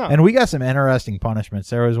doesn't. No. And we got some interesting punishments.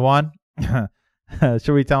 There was one. Should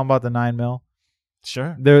we tell them about the 9mm?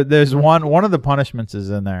 Sure. There's one of the punishments is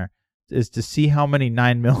in there is to see how many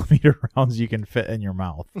 9mm rounds you can fit in your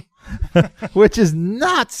mouth, which is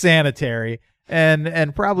not sanitary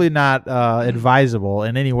and probably not advisable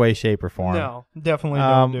in any way, shape, or form. No, definitely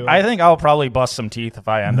don't do it. I think I'll probably bust some teeth if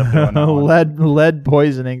I end up doing that one. lead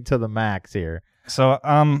poisoning to the max here. So,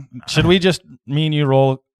 should we just, me and you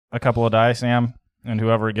roll a couple of die, Sam, and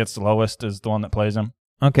whoever gets the lowest is the one that plays him?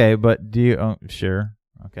 Okay, but do you? Oh, sure.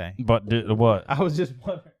 Okay. But what? I was just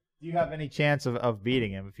wondering, do you have any chance of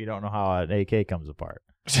beating him if you don't know how an AK comes apart?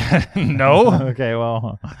 No. Okay,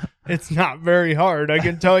 well. It's not very hard, I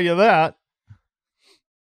can tell you that.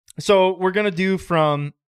 So we're going to do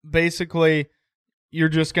from basically you're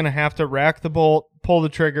just going to have to rack the bolt, pull the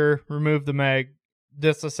trigger, remove the mag,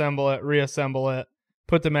 disassemble it, reassemble it,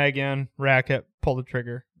 put the mag in, rack it, pull the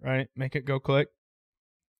trigger, right? Make it go click.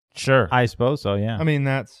 Sure. I suppose so, yeah. I mean,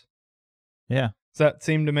 that's... Yeah. Does that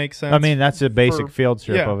seem to make sense? I mean, that's a basic For- field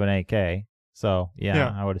strip yeah. of an AK. So, yeah,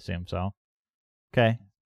 Yeah. I would assume so. Okay.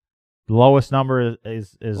 Lowest number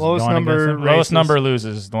is Lowest going number- against him? Lowest races. number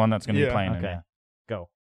loses, the one that's going to Yeah. be playing. Okay. Go.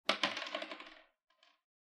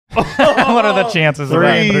 What are the chances of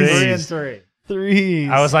that? Threes. 3 and 3. Threes.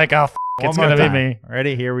 I was like, oh, it's One going more to be time. me.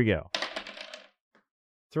 Ready? Here we go.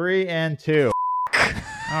 3 and 2.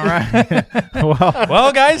 All right.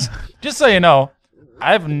 Well, guys, just so you know,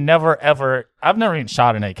 I've never even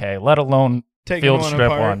shot an AK, let alone Taking field one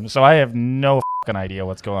strip apart. one. So I have no fucking idea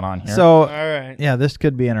what's going on here. So, All right. yeah, this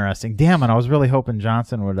could be interesting. Damn it, I was really hoping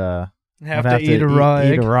Johnson would Have would to eat a raw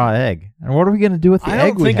egg. Eat a raw egg. And what are we going to do with the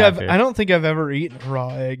egg we have here? I don't think I've ever eaten a raw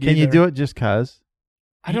egg. Can you either. do it just cuz?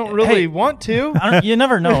 I don't really Hey. want to. You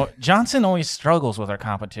never know. Johnson always struggles with our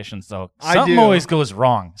competitions, though. I Something do. always goes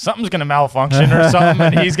wrong. Something's going to malfunction or something,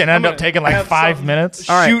 and he's going to end up taking like have 5 something minutes.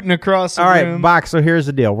 All right. Shooting across the All right, room. Box, so here's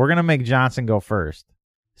the deal. We're going to make Johnson go first.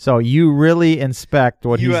 So you really inspect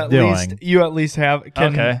what he's doing. You at least can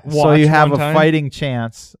Okay. watch So you have one a time. fighting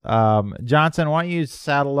chance. Johnson, why don't you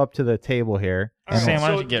saddle up to the table here? All right, Sam, why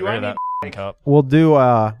don't so you get do rid I of need- that f***ing cup? We'll do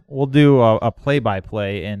a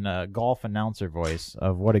play-by-play in golf announcer voice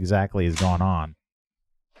of what exactly is going on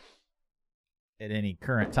at any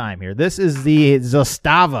current time here. This is the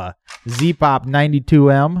Zastava Z-Pop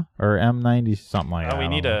 92M or M90 something like that. Oh, we I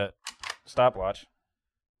need don't know. a stopwatch.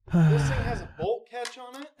 This thing has a bolt catch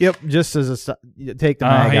on it? Yep, just as you take the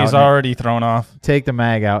mag out. He's already thrown off. Take the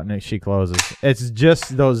mag out and she closes. It's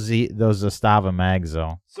just those Zastava mags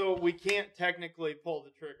though. So we can't technically pull the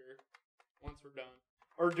trigger once we're done.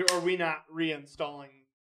 Or are we not reinstalling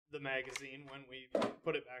the magazine when we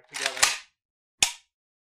put it back together?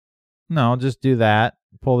 No, just do that.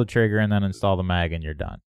 Pull the trigger and then install the mag and you're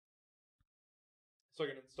done. So I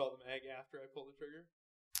can install the mag after I pull the trigger?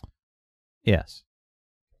 Yes.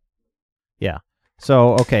 Yeah.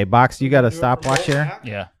 So, okay, Box, you got a Do it from stopwatch bolt here? back?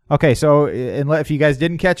 Yeah. Okay, so if you guys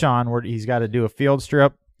didn't catch on, he's got to do a field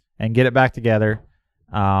strip and get it back together,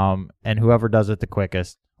 and whoever does it the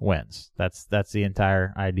quickest wins. That's the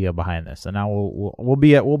entire idea behind this. And now we'll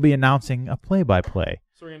be announcing a play-by-play.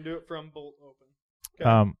 So we're going to do it from bolt open.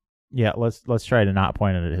 Okay. Yeah, let's try to not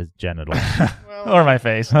point it at his genitals. Well, Or my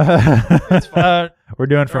face. it's fine. We're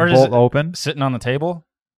doing Or from is bolt it- open. Sitting on the table?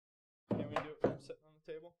 Can we do it from sitting on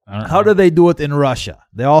the table? I don't How know. do they do it in Russia?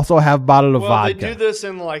 They also have bottle of Well, vodka they do this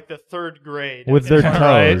in like the 3rd grade. with their in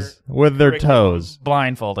Right. toes. With their curriculum. toes.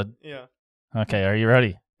 Blindfolded. Yeah. Okay, are you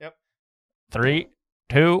ready? Yep. 3,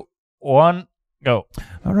 2, 1, go.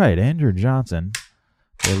 All right, Andrew Johnson,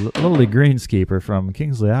 the lowly greenskeeper from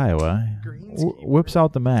Kingsley, Iowa, Greenskeeper. whips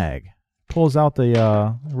out the mag, pulls out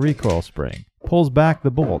the recoil spring, pulls back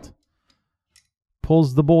the bolt,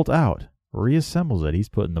 pulls the bolt out, reassembles it. He's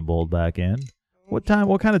putting the bolt back in. What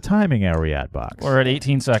kind of timing are we at, Box? We're at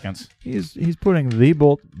 18 seconds. He's putting the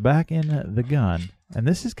bolt back in the gun, and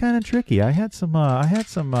this is kind of tricky. I had some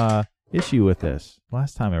issue with this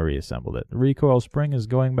last time I reassembled it. The recoil spring is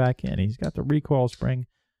going back in. He's got the recoil spring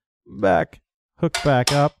back, hooked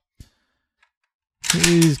back up.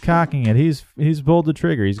 He's cocking it. He's pulled the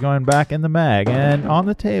trigger. He's going back in the mag and on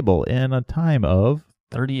the table in a time of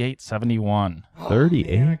 38.71.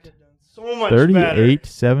 38. Man, I could've done so much better.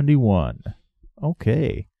 38.71.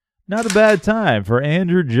 Okay. Not a bad time for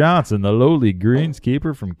Andrew Johnson, the lowly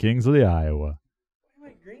greenskeeper from Kingsley, Iowa.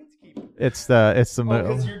 Wait, greenskeeper. It's the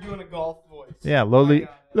Because you're doing a golf voice. yeah, I lowly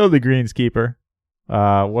got it. greenskeeper.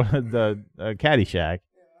 What the Caddyshack.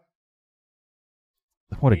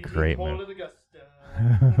 What a great Hold move. it, Augusta.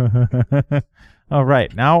 All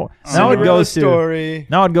right, now it Cinderella goes to story.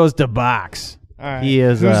 Box. All right. He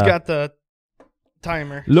is, Who's got the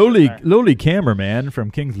timer? Lowly cameraman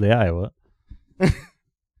from Kingsley, Iowa,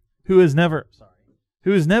 who has never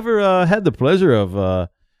had the pleasure of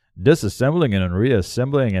disassembling and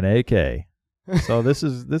reassembling an AK. So this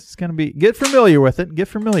is going to be, get familiar with it. Get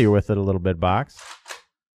familiar with it a little bit, Box.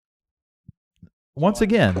 Once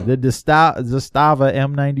again, the Zastava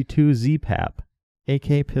M92 Z-PAP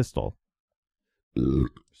AK pistol.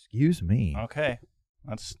 Excuse me. Okay,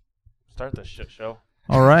 let's start this shit show.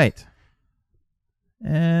 All right.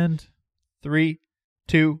 And 3,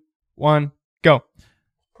 2, 1, go.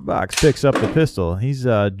 Box picks up the pistol. He's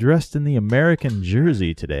dressed in the American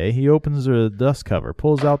jersey today. He opens the dust cover,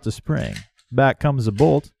 pulls out the spring. Back comes the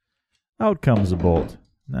bolt. Out comes the bolt.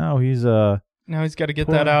 Now he's Now he's got to get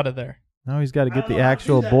that out of there. Now he's got to get the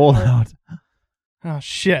actual bolt out. Oh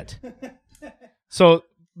shit. So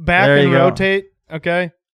back There and you go. rotate.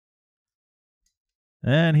 Okay.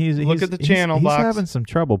 And he's Look at the channel he's box. having some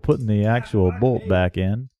trouble putting the actual bolt back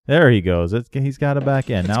in. There he goes. He's got it back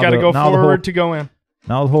in. It's got to go forward to go in.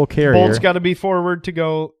 Now the whole carrier. Bolt's got to be forward to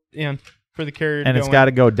go in for the carrier. and to it's go got to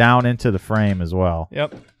in. go down into the frame as well.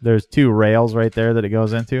 Yep. There's 2 rails right there that it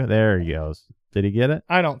goes into. There he goes. Did he get it?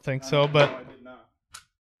 I don't think so, but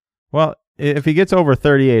Well, if he gets over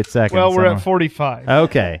 38 seconds. well, we're then at 45.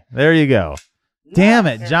 Okay, there you go. Damn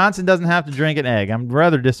it, Johnson doesn't have to drink an egg. I'm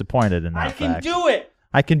rather disappointed in that I can fact. do it.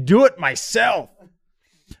 I can do it myself.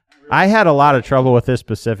 I had a lot of trouble with this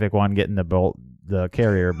specific one getting the bolt, the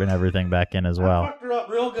carrier, and everything back in as I well. fucked her up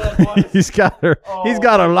real good once. He's got her. He's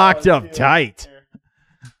got her locked up tight.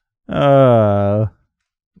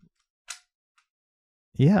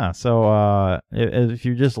 Yeah. So if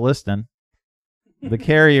you're just listening, the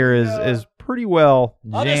carrier is pretty well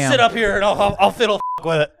jammed. I'll just sit up here and I'll fiddle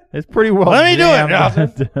with it. It's pretty well. Let me do it,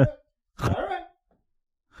 jammed. All right.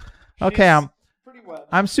 Okay, Pretty well.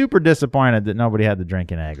 I'm super disappointed that nobody had the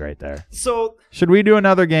drinking egg right there. So Should we do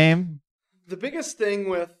another game? the biggest thing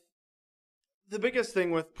with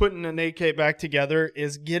putting an AK back together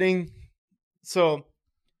is getting. So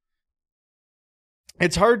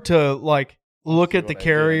it's hard to like look at the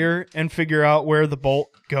carrier and figure out where the bolt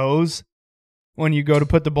goes when you go to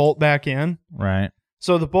put the bolt back in. Right.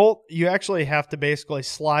 So the bolt, you actually have to basically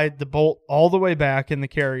slide the bolt all the way back in the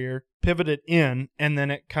carrier, pivot it in, and then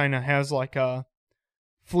it kind of has like a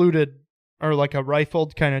fluted or like a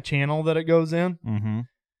rifled kind of channel that it goes in. Mm-hmm.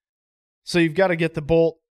 So you've got to get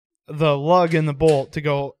the lug in the bolt to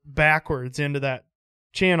go backwards into that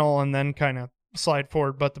channel and then kind of slide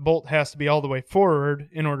forward. But the bolt has to be all the way forward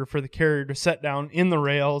in order for the carrier to set down in the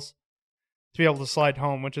rails to be able to slide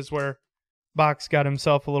home, which is where Box got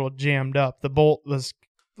himself a little jammed up. The bolt was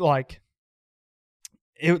like,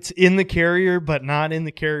 it's in the carrier, but not in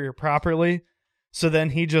the carrier properly. So then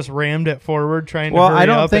he just rammed it forward trying to hurry I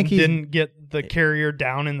don't up think and didn't get the carrier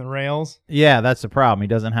down in the rails. Yeah, that's the problem. He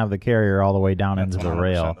doesn't have the carrier all the way down That's into the 100%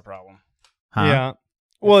 rail. the problem. Huh? Yeah.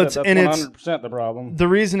 Well, That's 100% the problem. the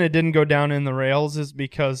reason it didn't go down in the rails is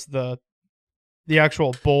because the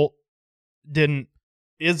actual bolt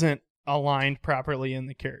isn't aligned properly in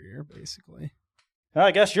the carrier, basically. Well,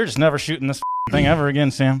 I guess you're just never shooting this thing ever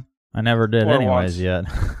again, Sam. I never did Or anyways yet.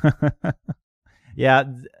 Yeah,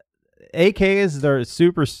 AKs, they're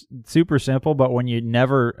super simple, but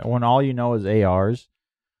when all you know is ARs,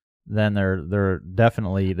 then they're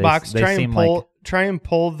definitely Box, they try seem and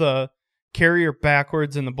pull the carrier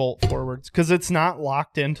backwards and the bolt forwards because it's not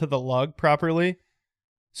locked into the lug properly.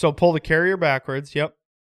 So pull the carrier backwards. Yep.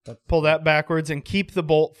 Pull that backwards and keep the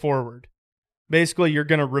bolt forward. Basically, you're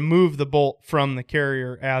going to remove the bolt from the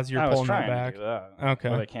carrier as you're I was pulling it trying back. to do that. Okay.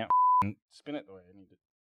 But I can't spin it the way I need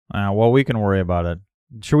to. well, we can worry about it.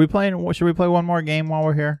 Should we play one more game while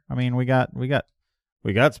we're here? I mean, we got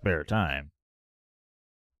spare time.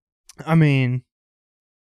 I mean,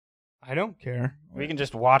 I don't care. We can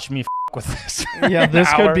just watch me with this. Yeah, an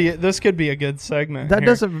hour. this could be a good segment. That here.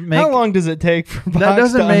 doesn't make How long does it take for Box that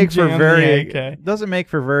doesn't to make for unjam very the AK? doesn't make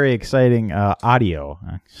for very exciting audio.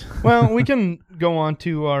 Well, we can go on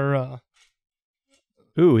to our.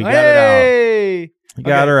 Ooh, he got it out. Hey! He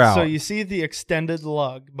got her out. So you see the extended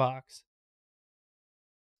lug box,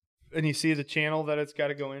 and you see the channel that it's got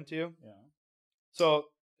to go into. Yeah. So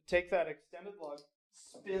take that extended lug,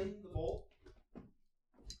 spin the bolt.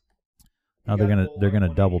 Now they're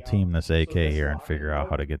gonna double team this AK here and figure out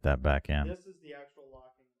how to get that back in. This is the actual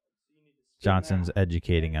locking. So you need to spin Johnson's that,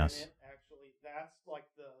 educating and us. it actually, that's like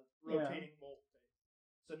the rotating bolt thing.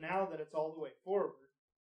 So now that it's all the way forward,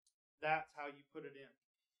 that's how you put it in.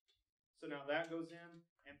 So now that goes in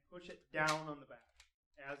and push it down on the back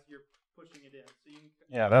as you're pushing it in. So you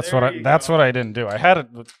can, Yeah, that's there what you that's go. what I didn't do. I had a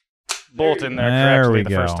bolt you in go. there There correctly we the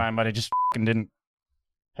go. first time, but I just didn't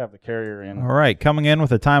have the carrier in. All right, coming in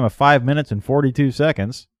with a time of 5 minutes and 42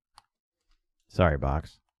 seconds. Sorry,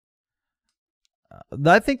 Box.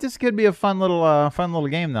 I think this could be a fun little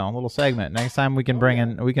game though, a little segment. Next time we can bring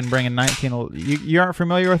in 19. You aren't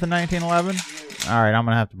familiar with the 1911? All right, I'm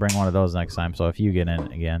gonna have to bring one of those next time. So if you get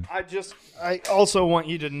in again, I also want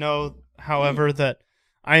you to know, however, that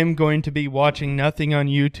I am going to be watching nothing on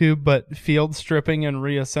YouTube but field stripping and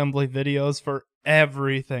reassembly videos for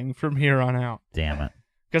everything from here on out. damn it.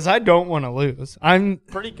 Because I don't want to lose. I'm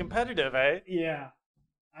Pretty competitive, eh? Yeah.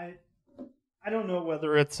 I don't know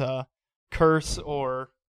whether it's a curse or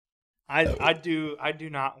I do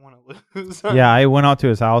not want to lose. I'm Yeah, I went out to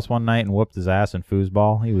his house one night and whooped his ass in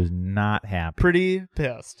foosball. He was not happy. pretty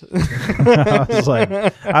pissed. I was like,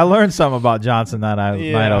 I learned something about Johnson that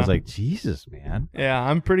night. I was like, Jesus, man. Yeah,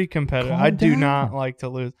 I'm pretty competitive. Calm I do down. not like to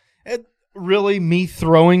lose. Really, me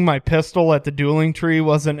throwing my pistol at the dueling tree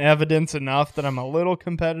wasn't evidence enough that I'm a little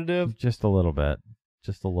competitive. Just a little bit.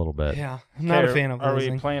 Just a little bit. Yeah, I'm not a fan of Are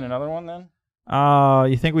losing. we playing another one then?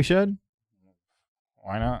 You think we should?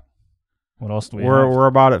 Why not? What else do we We're have? we're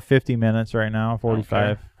about at 50 minutes right now. 45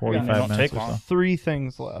 Okay. 45 Don't minutes take or long. 3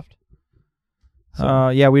 things left. so.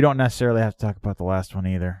 Yeah, we don't necessarily have to talk about the last one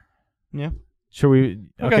either. Yeah. Should we?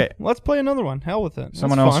 Okay. Let's play another one. Hell with it.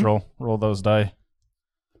 Someone It's else fun. roll those die.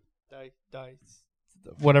 Dice.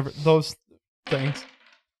 Whatever. Those things.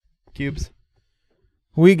 Cubes.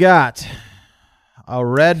 We got a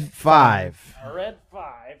red 5. A red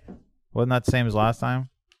 5. Wasn't that the same as last time?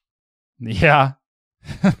 Yeah.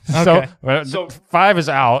 Okay. So 5 is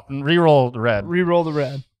out and re-roll red. Reroll the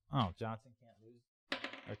red. Oh, Johnson can't lose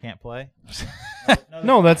or can't play.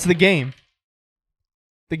 No, that's the game.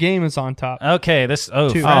 The game is on top. Okay, this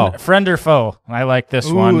Two. friend or foe. I like this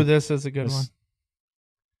Ooh, one. this is a good This- one.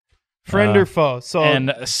 Friend or foe. So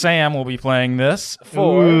And Sam will be playing this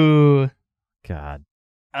for Ooh. God,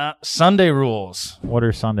 Sunday rules. what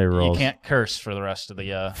are Sunday rules? You can't curse for the rest of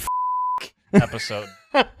the episode.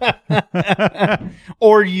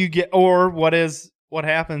 or what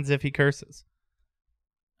happens if he curses?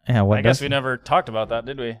 Yeah, what I guess does- we never talked about that,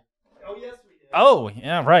 did we? Oh yes we did. Oh,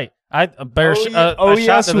 yeah, right. I a bear Oh, sh- yeah. a Oh, shot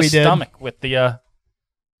yes, to the we did. stomach with the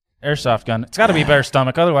airsoft gun. It's got to be bare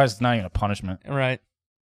stomach, otherwise it's not even a punishment. Right.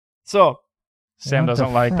 So Sam What the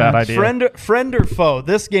doesn't like that frick? idea. friend or foe.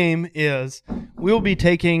 This game is we'll be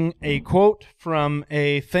taking a quote from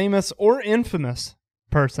a famous or infamous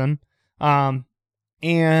person,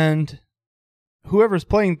 and whoever's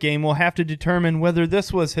playing the game will have to determine whether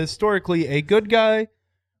this was historically a good guy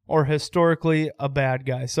or historically a bad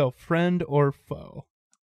guy. So friend or foe.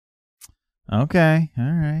 Okay, all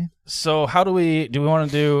right. So how do we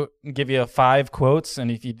want to give you 5 quotes,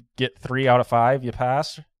 and if you get 3 out of 5, you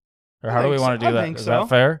pass? Or how do we want to do I that? think Is so. that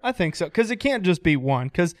fair? I think so, because it can't just be one,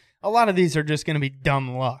 because a lot of these are just going to be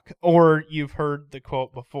dumb luck, or you've heard the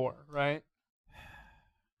quote before, right?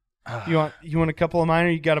 You want a couple of mine, or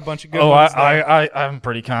you got a bunch of good ones? there? I'm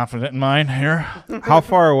pretty confident in mine here. How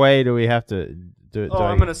far away do we have to do it? Oh,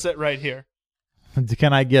 I'm going to sit right here.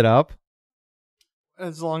 Can I get up?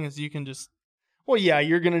 As long as you can just... Well, yeah,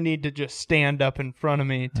 you're going to need to just stand up in front of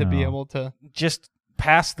me to be Oh. able to... Just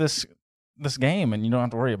pass this game, and you don't have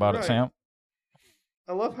to worry about Right. it, Sam.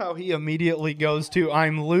 I love how he immediately goes to,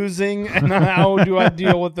 I'm losing, and how do I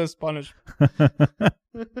deal with this punishment?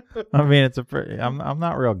 I mean, it's a pretty. I'm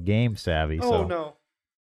not real game savvy. So. Oh, no.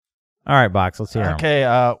 All right, Box. Let's hear 'em.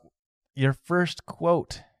 Okay, your first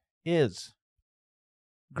quote is: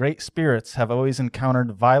 "Great spirits have always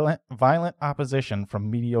encountered violent opposition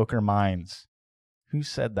from mediocre minds." Who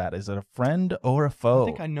said that? Is it a friend or a foe? I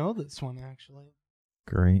think I know this one, actually.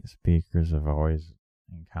 Great speakers have always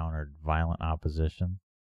encountered violent opposition.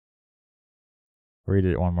 Read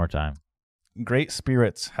it one more time. Great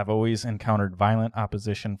spirits have always encountered violent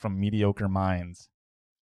opposition from mediocre minds.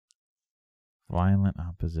 Violent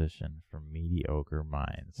opposition from mediocre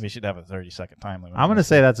minds. We should have a 30-second time limit. I'm going to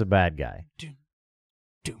say that's a bad guy. Doom,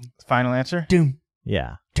 Final answer? doom,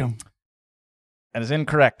 Yeah. doom. That is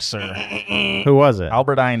incorrect, sir. Who was it?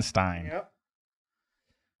 Albert Einstein. Yep.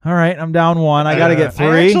 All right, I'm down 1. I got to get 3.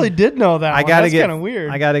 I actually did know that I one. gotta That's get- kind of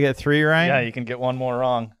weird. I got to get 3 right. Yeah, you can get one more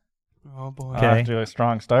wrong. Oh, boy. Okay. Off to a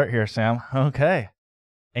strong start here, Sam. Okay.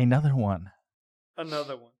 Another one.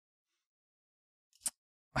 Another one.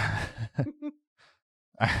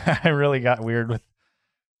 I really got weird with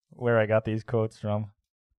where I got these quotes from.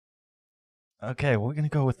 Okay, we're going to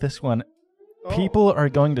go with this one. Oh. People are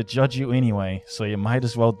going to judge you anyway, so you might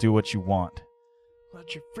as well do what you want.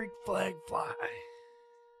 Let your freak flag fly.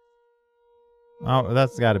 Oh,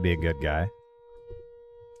 that's got to be a good guy.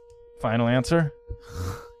 Final answer?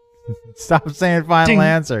 Stop saying final Ding.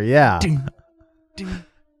 answer. Yeah. Ding, ding.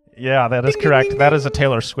 Yeah, that is correct. That is a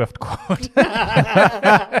Taylor Swift quote.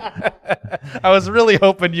 I was really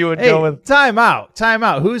hoping you would Hey, go with. time out.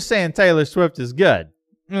 Who's saying Taylor Swift is good?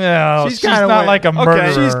 No, she's kinda not went- like a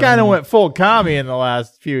murderer. She's kind of went full commie in the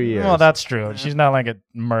last few years. Well, that's true. She's not like a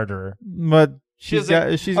murderer. but she's got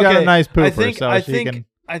a Okay, nice pooper, I think so I she think can.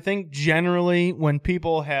 I think generally when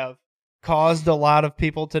people have caused a lot of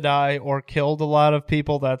people to die or killed a lot of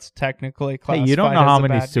people, that's technically Hey, classified you don't know as how a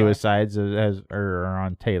many bad guy. suicides are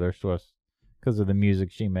on Taylor Swift because of the music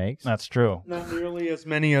she makes. That's true. Not nearly as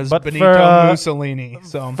many as But Benito for, Mussolini.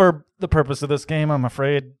 So For the purpose of this game, I'm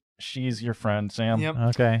afraid she's your friend, Sam. yep.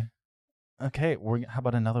 Okay. Okay, how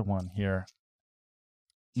about another one here?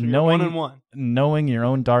 So you're 1-1. Knowing your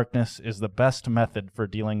own darkness is the best method for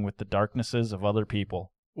dealing with the darknesses of other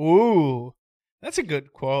people. Ooh, that's a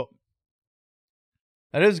good quote.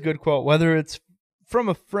 That is a good quote. Whether it's from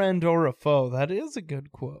a friend or a foe, that is a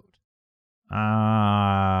good quote. I'm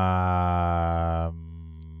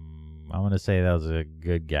gonna say that was a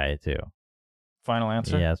good guy too. Final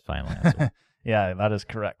answer? Yeah, it's final answer. Yeah, that is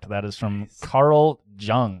correct. That is from Carl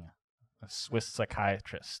Jung, a Swiss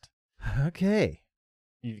psychiatrist. Okay.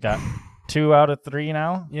 You've got 2 out of 3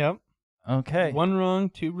 now? Yep. Okay. 1 wrong,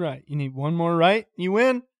 2 right. You need 1 more right, you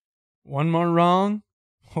win. 1 more wrong.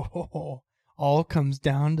 All comes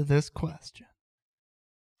down to this question.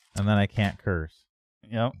 And then I can't curse.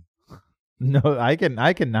 Yep. No, I can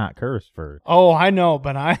not curse for Oh, I know,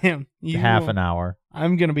 but I am half an hour.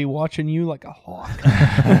 I'm gonna be watching you like a hawk.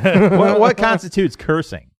 What constitutes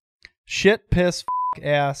cursing? Shit, piss,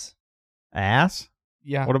 ass. Ass?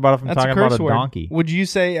 Yeah. What about if I'm That's talking a curse about a word. donkey? Would you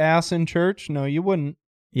say ass in church? No, you wouldn't.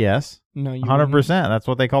 Yes. No, you 100%. wouldn't. That's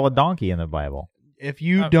what they call a donkey in the Bible. If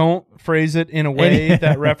you don't phrase it in a way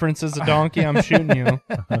that references a donkey, I'm shooting you.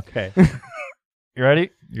 Okay. You ready?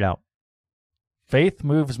 Yeah. Faith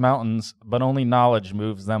moves mountains, but only knowledge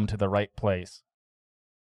moves them to the right place.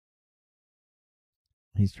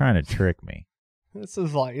 He's trying to trick me. This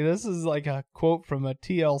is like a quote from a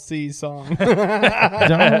TLC song.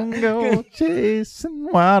 Don't go chasing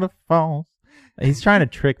waterfalls. He's trying to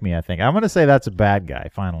trick me, I think. I'm going to say that's a bad guy.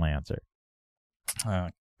 Final answer.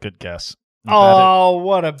 Good guess. Oh,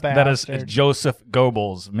 what a bastard. That is Joseph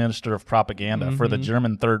Goebbels, Minister of Propaganda for the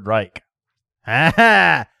German Third Reich.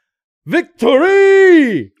 Ah,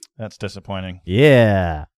 victory! That's disappointing.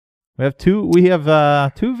 Yeah. We have two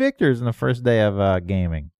victors in the first day of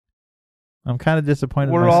gaming. I'm kind of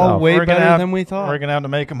disappointed We're myself. all way We're gonna better have- than we thought. We're going to have to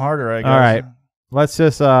make them harder, I guess. All right. Let's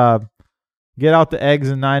just get out the eggs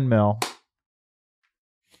and 9 mil.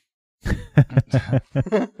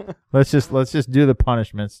 let's just do the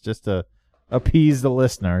punishments just to appease the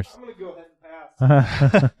listeners. I'm going to go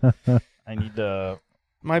ahead and pass. I need to...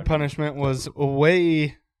 My punishment was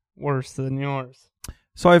way worse than yours.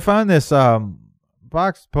 So I found this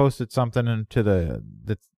Box posted something into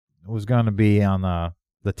that was going to be on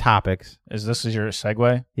the topics. Is this your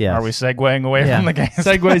segue? Yes. Are we segueing away Yeah. from the game?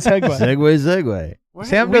 Segue. Segue.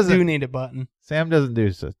 Sam doesn't do need a button. Sam doesn't do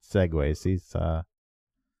segues. He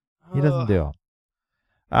doesn't do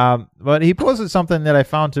them. But he posted something that I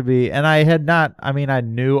found to be, and I had not. I mean, I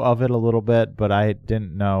knew of it a little bit, but I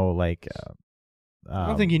didn't know I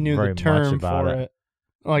don't think you knew very the much term about for it.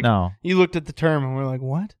 Like no, you looked at the term and we're like,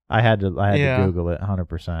 what? I had to Yeah. Google it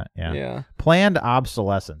 100%. Yeah. Yeah. Planned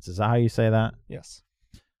obsolescence. Is that how you say that? Yes.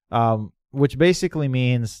 Which basically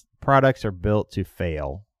means products are built to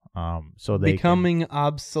fail. So they Becoming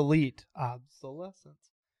obsolete.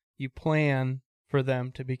 Obsolescence. You plan for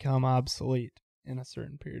them to become obsolete in a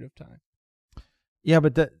certain period of time. Yeah,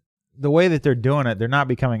 but the way that they're doing it, they're not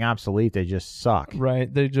becoming obsolete. They just suck.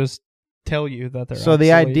 Right. They just tell you that they're So obsolete.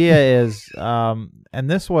 the idea is, and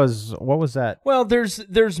this was, what was that? Well,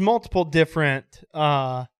 there's multiple different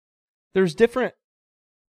there's different,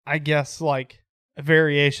 I guess, like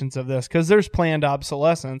variations of this, because there's planned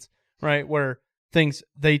obsolescence, right, where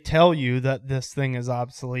they tell you that this thing is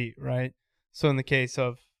obsolete, right? So in the case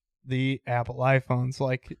of the Apple iPhones,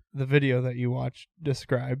 like the video that you watched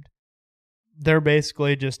described, they're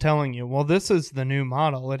basically just telling you, well, this is the new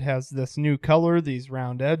model. It has this new color, these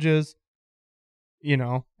round edges,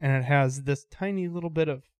 and it has this tiny little bit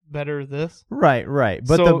of better this. Right.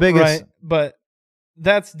 But So, the biggest, right, but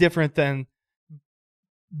that's different than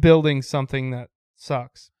building something that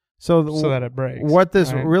sucks so that it breaks. what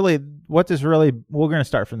this right? really, we're going to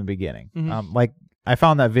start from the beginning. Mhm. Like I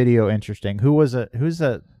found that video interesting. Who's the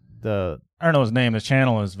I don't know his name. The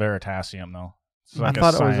channel is Veritasium, though. It's like I a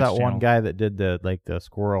thought it was science that channel. one guy that did the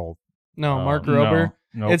squirrel. No, Mark Rober.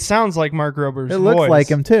 No. It sounds like Mark Rober's It looks voice. like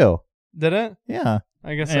him too. Did it? Yeah.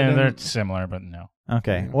 I guess I Yeah, didn't. they're similar, but no.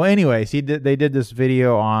 Okay. Yeah. Well, anyways, they did this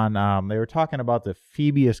video on. They were talking about the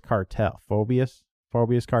Phoebius cartel,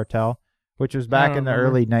 which was back in the remember.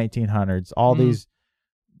 early 1900s. All Mhm.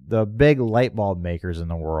 the big light bulb makers in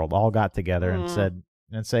the world all got together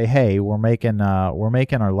and say, hey, we're making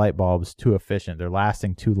our light bulbs too efficient. They're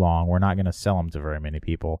lasting too long. We're not going to sell them to very many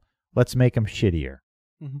people. Let's make them shittier.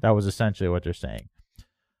 Mhm. That was essentially what they're saying.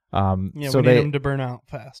 Yeah, so we need them to burn out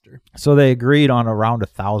faster. So they agreed on around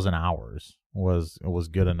 1,000 hours was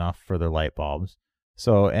good enough for their light bulbs.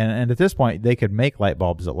 So and at this point they could make light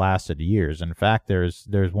bulbs that lasted years. In fact, there's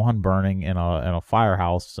one burning in a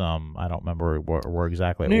firehouse. I don't remember where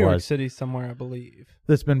exactly New it York was. City somewhere, I believe.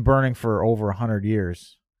 That's been burning for over 100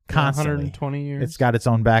 years, constantly. 120 years. It's got its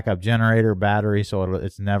own backup generator, battery, so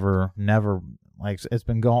it's never like it's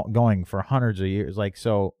been going for hundreds of years. Like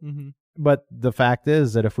so. Mm-hmm. But the fact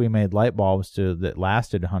is that if we made light bulbs that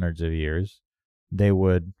lasted hundreds of years, they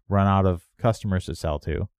would run out of customers to sell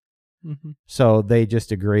to. Mm-hmm. So they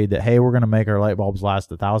just agreed that, hey, we're going to make our light bulbs last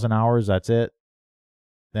 1,000 hours. That's it.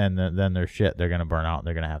 Then they're shit. They're going to burn out. And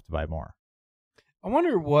they're going to have to buy more. I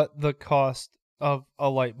wonder what the cost of a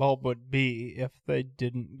light bulb would be if they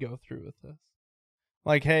didn't go through with this.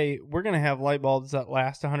 Like, hey, we're going to have light bulbs that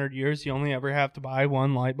last 100 years. You only ever have to buy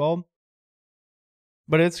one light bulb.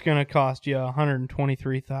 But it's going to cost you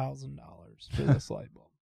 $123,000 for this light bulb.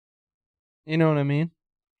 You know what I mean?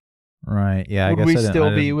 Right. Yeah. Would I guess we I didn't- still I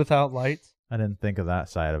be didn't- without lights? I didn't think of that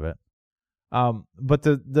side of it. But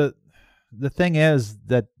the thing is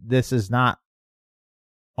that this is not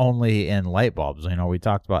only in light bulbs. You know, we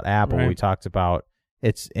talked about Apple. Right. We talked about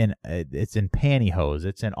it's in pantyhose.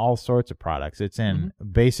 It's in all sorts of products. It's in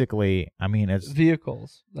basically. I mean, it's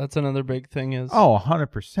Vehicles. That's another big thing is...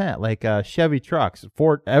 100%. Like Chevy trucks,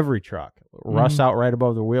 Ford, every truck rusts out right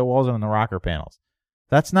above the wheel wells and in the rocker panels.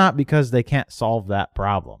 That's not because they can't solve that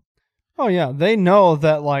problem. Oh, yeah. They know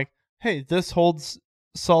that, like, hey, this holds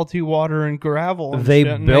salty water and gravel and They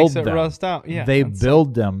shit and build makes it them. rust out. Yeah, They that's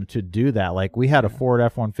build them to do that. Like we had a Ford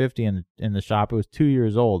F-150 in the shop. It was 2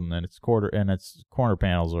 years old, and then its corner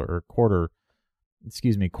panels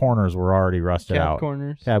corners were already rusted cab out.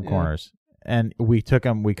 corners. Cab Yeah. corners. And we cut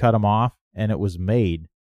them off, and it was made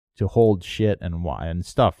to hold shit and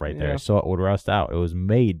stuff right there, Yeah. so it would rust out. It was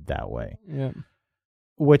made that way, Yeah.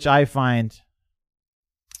 which I find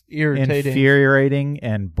Irritating. infuriating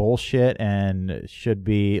and bullshit, and should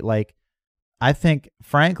be like. I think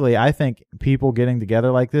people getting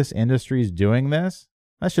together like this, industries doing this,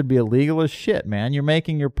 that should be illegal as shit, man. You're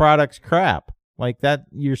making your products crap like that.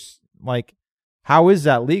 How is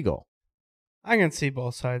that legal? I can see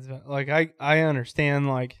both sides of it. Like, I understand,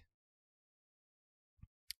 like,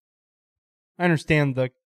 I understand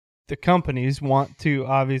the companies want to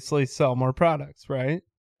obviously sell more products, right?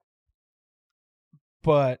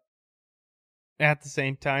 But at the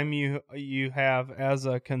same time, you have, as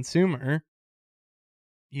a consumer,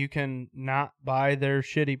 you can not buy their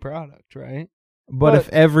shitty product, right? But if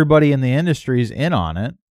everybody in the industry is in on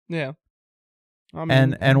it, Yeah. I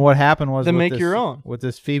mean, and what happened was then with make this, your own. With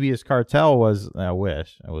this Phoebius cartel was, I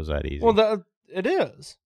wish it was that easy. Well, it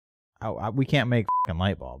is. We can't make fucking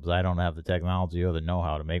light bulbs. I don't have the technology or the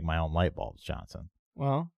know-how to make my own light bulbs, Johnson.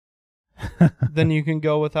 Well, then you can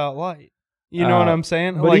go without light. You know what I'm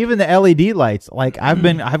saying? But even the LED lights, like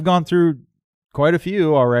I've gone through quite a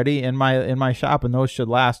few already in my shop, and those should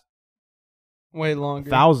last way longer,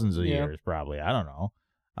 thousands of years, probably. I don't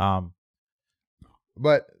know.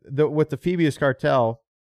 But with the Phoebius cartel,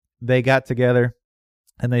 they got together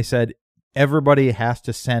and they said everybody has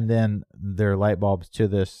to send in their light bulbs to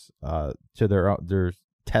this to their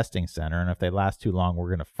testing center, and if they last too long, we're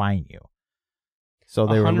going to fine you. So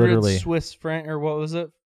they were literally Swiss franc, or what was it?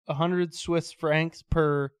 100 Swiss francs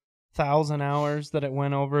per 1,000 hours that it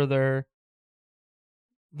went over their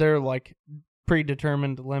like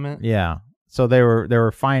predetermined limit. Yeah. So they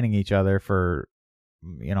were fining each other for,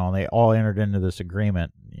 you know, they all entered into this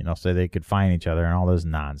agreement, you know, so they could fine each other and all this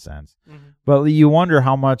nonsense. Mm-hmm. But you wonder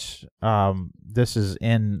how much this is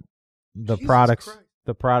in the Jesus products. Christ.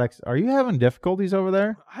 The products. Are you having difficulties over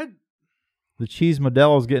there? I The cheese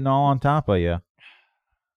Modelo's getting all on top of you.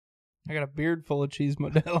 got a beard full of cheese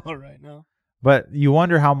Modelo right now. But you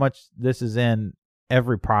wonder how much this is in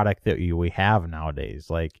every product that we have nowadays,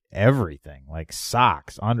 like everything, like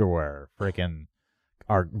socks, underwear, freaking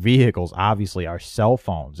our vehicles, obviously our cell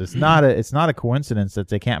phones. It's not a coincidence that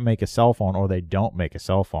they can't make a cell phone or they don't make a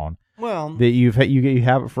cell phone. Well, That you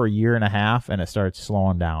have it for a year and a half and it starts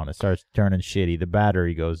slowing down. It starts turning shitty. The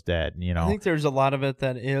battery goes dead. You know, I think there's a lot of it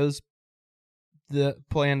that is the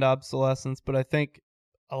planned obsolescence, but I think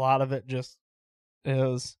a lot of it just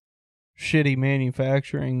is shitty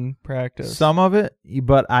manufacturing practice. Some of it,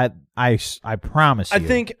 but I promise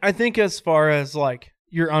you. I think as far as like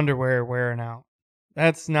your underwear wearing out,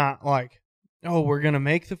 that's not like, oh, we're gonna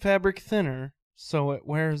make the fabric thinner so it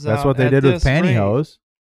wears out. That's what they at did with this rate. pantyhose.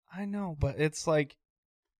 I know, but it's like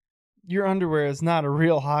your underwear is not a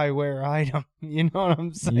real high wear item. You know what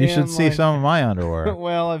I'm saying? You should see Like, some of my underwear.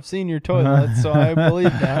 Well, I've seen your toilet, so I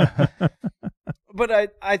believe that. But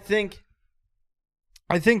I think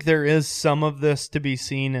there is some of this to be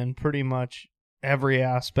seen in pretty much every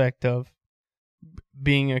aspect of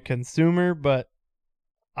being a consumer, but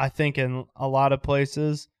I think in a lot of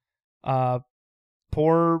places,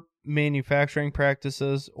 poor manufacturing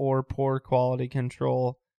practices or poor quality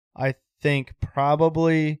control, I think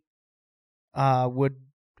probably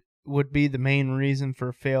would be the main reason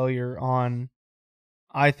for failure on,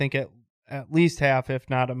 I think, at least half, if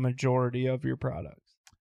not a majority of your products.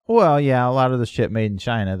 Well, yeah, a lot of the shit made in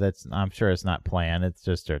China, I'm sure it's not planned. It's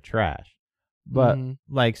just their trash. But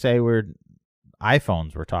like, say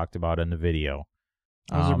iPhones were talked about in the video.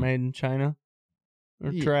 Those are made in China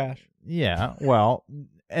or trash. Yeah, well,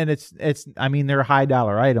 and it's I mean, they're high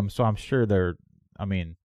dollar items, so I'm sure they're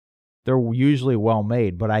usually well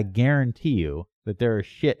made, but I guarantee you that there is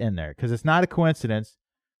shit in there, because it's not a coincidence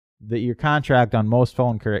that your contract on most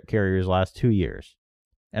phone carriers lasts 2 years.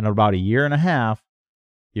 And in about a year and a half,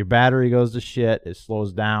 your battery goes to shit, it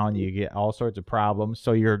slows down, you get all sorts of problems.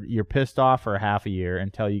 So you're pissed off for a half a year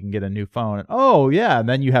until you can get a new phone. And, oh yeah, and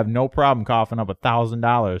then you have no problem coughing up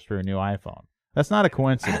 $1,000 for a new iPhone. That's not a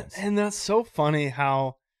coincidence. And that's so funny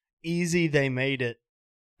how easy they made it.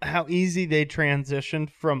 How easy they transitioned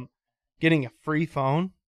from getting a free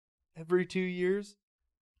phone every 2 years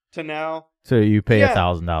to now. So you pay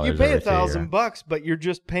 $1,000. You pay $1,000, but you're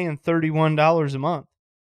just paying $31 a month.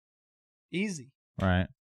 Easy. Right.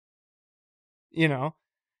 You know,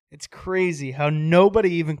 it's crazy how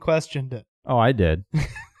nobody even questioned it. Oh, I did.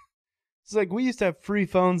 It's like we used to have free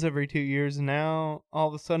phones every 2 years, and now all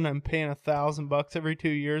of a sudden I'm paying $1,000 every 2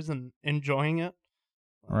 years and enjoying it.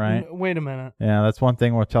 Right. Wait a minute. Yeah, that's one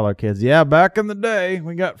thing we'll tell our kids. Yeah, back in the day,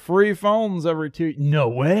 we got free phones every 2. No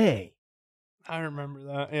way. I remember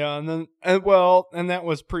that. Yeah, and then and that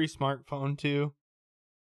was pre-smartphone too.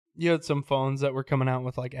 You had some phones that were coming out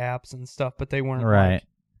with like apps and stuff, but they weren't right.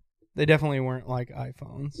 They definitely weren't like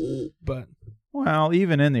iPhones. But well,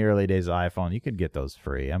 even in the early days of iPhone, you could get those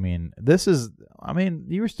free. I mean,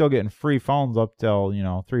 you were still getting free phones up till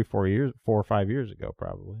 3, 4 or 5 years ago,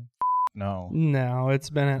 probably. No, it's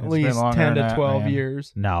been at least 10 to 12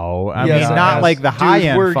 years. No, I mean not like the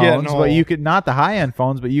high-end phones, but you could not the high-end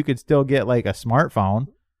phones, but you could still get like a smartphone.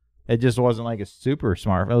 It just wasn't like a super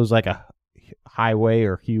smartphone. It was like a Highway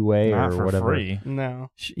or Huawei not or for whatever. Free. No.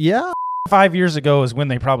 Yeah. 5 years ago is when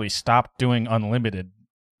they probably stopped doing unlimited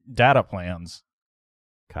data plans.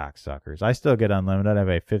 Cocksuckers. I still get unlimited.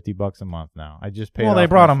 I pay $50 a month now. I just paid. Well, they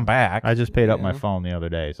brought them back. I just paid up my phone the other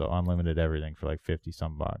day, so unlimited everything for like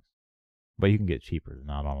 $50-some bucks. But you can get cheaper than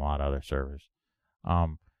that on a lot of other servers.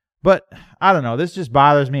 But I don't know. This just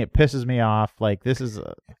bothers me. It pisses me off. Like this is.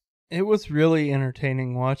 It was really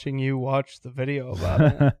entertaining watching you watch the video about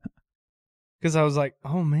it. Because I was like,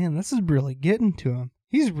 oh man, this is really getting to him.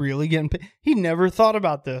 He's really getting. He never thought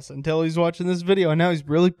about this until he's watching this video, and now he's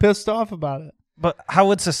really pissed off about it. But how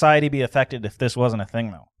would society be affected if this wasn't a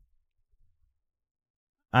thing, though?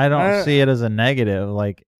 I don't see it as a negative.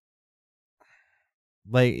 Like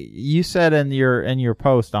you said in your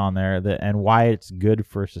post on there that, and why it's good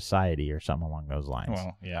for society or something along those lines.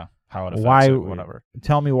 Well, yeah, how it affects it, whatever.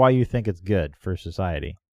 Tell me why you think it's good for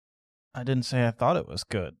society. I didn't say I thought it was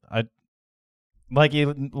good. Like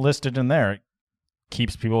you listed in there, it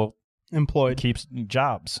keeps people employed, keeps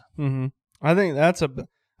jobs. Mm-hmm. I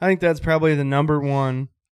think that's probably the number one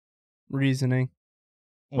reasoning.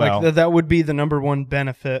 Well, like that would be the number one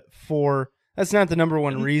benefit for. That's not the number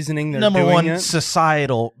one reasoning. They're number doing one it.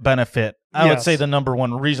 Societal benefit. I would say the number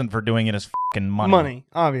one reason for doing it is fucking money. Money,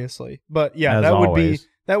 obviously, but yeah, As that always.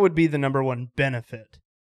 would be the number one benefit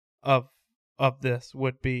of this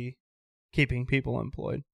would be keeping people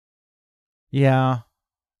employed. Yeah,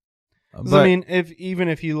 but, I mean, even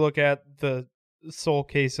if you look at the sole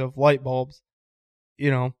case of light bulbs,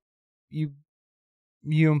 you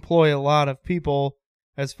employ a lot of people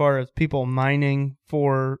as far as people mining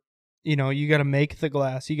for. You got to make the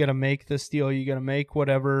glass, you got to make the steel, you got to make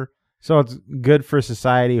whatever. So it's good for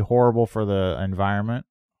society, horrible for the environment.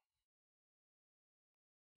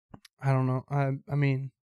 I don't know. I mean,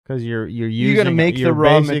 because you're using you got to make the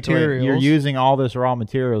raw materials. You're using all this raw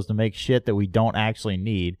materials to make shit that we don't actually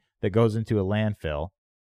need that goes into a landfill.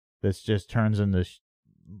 This just turns into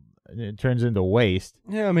it turns into waste.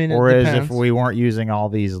 Yeah, I mean, it Whereas depends. if we weren't using all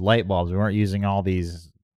these light bulbs, we weren't using all this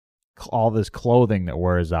clothing that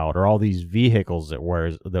wears out, or all these vehicles that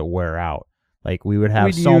wear out, like we would have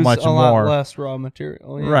We'd so use much a lot more, less raw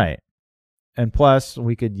material. Yeah. right? And plus,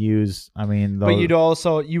 we could use. I mean, But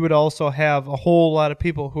you would also have a whole lot of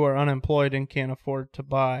people who are unemployed and can't afford to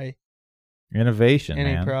buy innovation,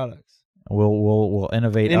 any man. products. We'll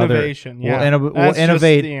innovate Innovation, other. yeah. We'll That's just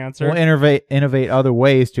innovate. the answer. We'll innovate other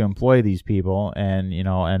ways to employ these people, and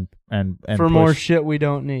and for push, more shit we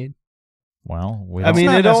don't need. Well, we I don't- mean,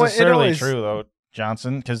 It's it not al- it necessarily always- true though,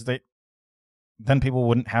 Johnson, because then people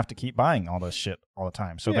wouldn't have to keep buying all this shit all the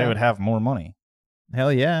time, so Yeah. they would have more money.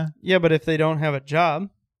 hell yeah. Yeah, but if they don't have a job,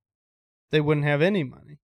 they wouldn't have any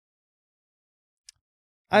money.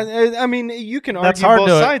 I mean, you can That's argue hard both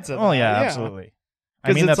to. sides of Oh that. yeah, absolutely. I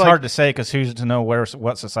 'Cause mean, it's that's like- hard to say because who's to know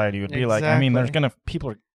what society would be like? I mean, there's Exactly.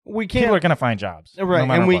 people We are can't gonna find jobs, no right,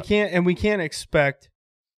 matter and we what. can't expect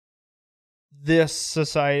this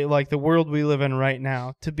society, like the world we live in right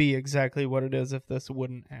now, to be exactly what it is if this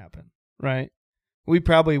wouldn't happen. Right? We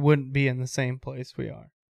probably wouldn't be in the same place we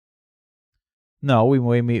are. No, we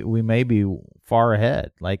may be far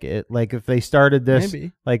ahead. Like if they started this,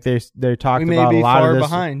 Maybe like they talked we may about be a lot far of this.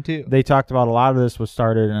 behind too. They talked about a lot of this was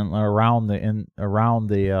started around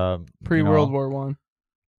the Pre-World War One.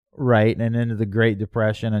 right, and into the Great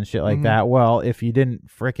Depression and shit like Mhm. that. Well, if you didn't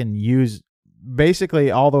frickin' use, basically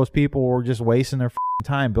all those people were just wasting their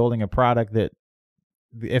time building a product that,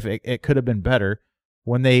 if it could have been better,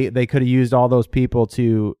 when they could have used all those people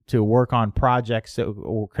to work on projects that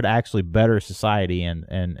could actually better society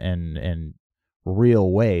and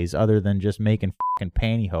real ways, other than just making frickin'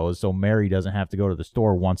 pantyhose so Mary doesn't have to go to the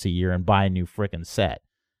store once a year and buy a new frickin' set.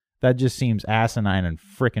 That just seems asinine and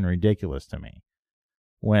frickin' ridiculous to me.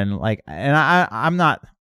 When I'm not,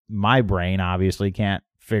 my brain obviously can't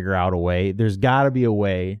figure out a way. There's got to be a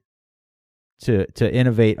way to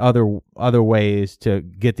innovate other ways to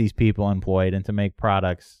get these people employed and to make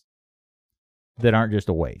products that aren't just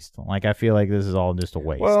a waste. Like, I feel like this is all just a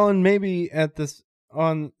waste. Well, and maybe at this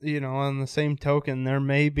on the same token, there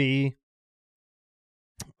may be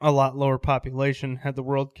a lot lower population had the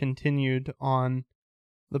world continued on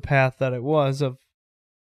the path that it was of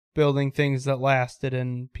building things that lasted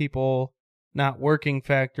and people not working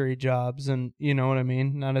factory jobs, and you know what I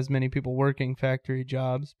mean? Not as many people working factory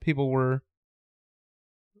jobs. People were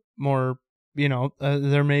more,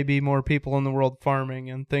 there may be more people in the world farming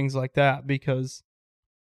and things like that because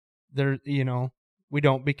there, we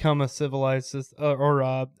don't become a civilized or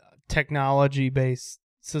a technology-based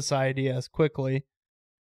society as quickly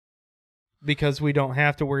because we don't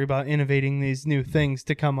have to worry about innovating these new things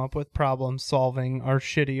to come up with problems solving our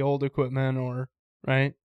shitty old equipment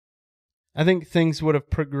right? I think things would have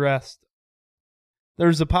progressed.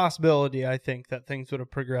 There's a possibility, I think, that things would have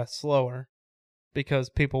progressed slower because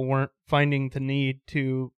people weren't finding the need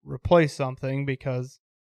to replace something because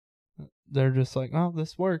they're just like, oh,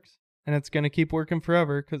 this works. And it's going to keep working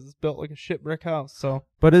forever because it's built like a shit brick house. So,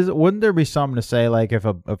 but wouldn't there be something to say, like, if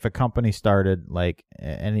a company started, like,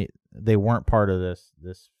 they weren't part of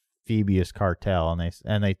this Phoebeus cartel,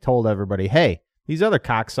 and they told everybody, hey, these other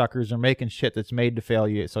cocksuckers are making shit that's made to fail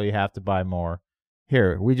you, so you have to buy more.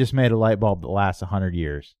 Here, we just made a light bulb that lasts 100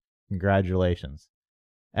 years. Congratulations.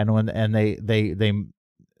 And they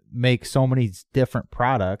make so many different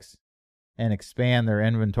products and expand their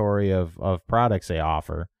inventory of products they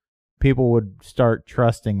offer, people would start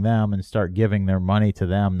trusting them and start giving their money to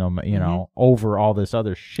them, over all this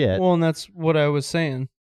other shit. well, and that's what I was saying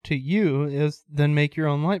to you is then make your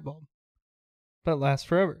own light bulb that lasts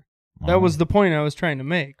forever. That was the point I was trying to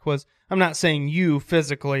make. Was I'm not saying you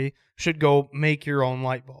physically should go make your own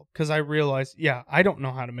light bulb because I realized, I don't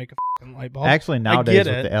know how to make a fucking light bulb. Actually, nowadays get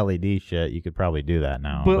with it. the LED shit, you could probably do that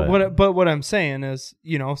now. But what I'm saying is,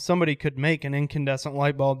 somebody could make an incandescent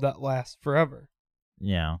light bulb that lasts forever,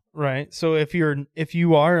 yeah, right? So if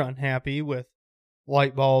you are unhappy with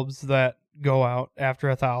light bulbs that go out after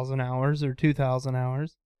 1,000 hours or 2,000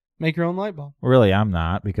 hours, make your own light bulb. really, I'm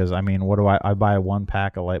not, because I mean, what do I buy 1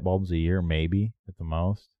 pack of light bulbs a year, maybe at the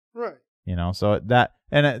most. Right. So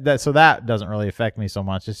that doesn't really affect me so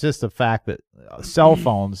much. It's just the fact that cell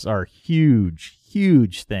phones are a huge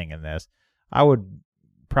thing in this. I would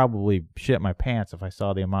probably shit my pants if I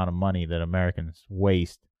saw the amount of money that Americans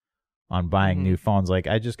waste on buying new phones. Like,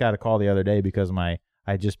 I just got a call the other day because I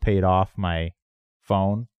just paid off my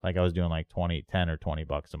phone. Like, I was doing like $10 or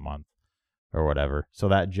 $20 a month or whatever. So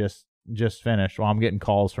that just finished. Well, I'm getting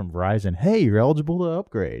calls from Verizon. Hey, you're eligible to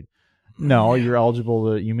upgrade. No, you're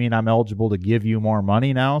eligible to. You mean I'm eligible to give you more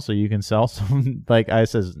money now so you can sell some? Like, I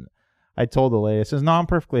says, I told the lady, I says, no, I'm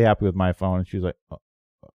perfectly happy with my phone. And she was like,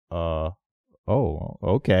 oh,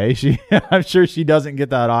 okay. I'm sure she doesn't get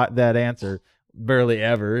that answer barely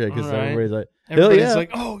ever because Right. everybody's like, Everybody's yeah.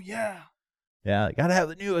 like, oh, yeah. yeah, gotta have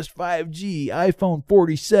the newest 5G iPhone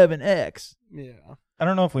 47X. Yeah. I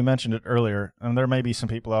don't know if we mentioned it earlier, and there may be some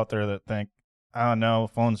people out there that think, oh, no,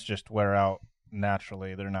 phones just wear out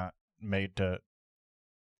naturally. They're not made to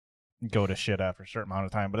go to shit after a certain amount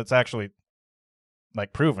of time. But it's actually,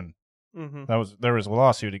 like, proven. Mm-hmm. There was a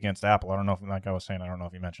lawsuit against Apple. I don't know if, like I was saying, I don't know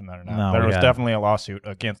if you mentioned that or not. No, there we was hadn't. definitely a lawsuit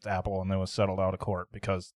against Apple, and it was settled out of court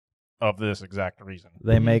because of this exact reason.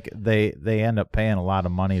 They make they end up paying a lot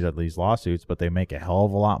of money to these lawsuits, but they make a hell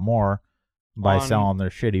of a lot more by selling their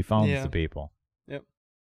shitty phones to people. Yep.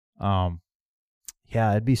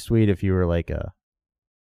 Yeah, it'd be sweet if you were like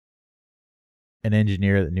an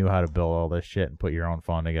engineer that knew how to build all this shit and put your own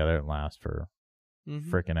phone together and last for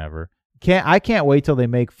frickin' ever. I can't wait till they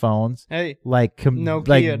make phones Hey, like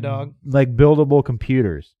Nokia, dog. like buildable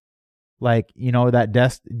computers. Like, you know, that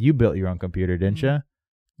desk you built your own computer, didn't you?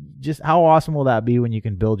 Just how awesome will that be when you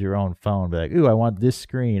can build your own phone? Be like, ooh, I want this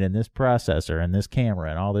screen and this processor and this camera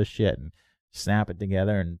and all this shit, and snap it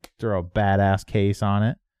together and throw a badass case on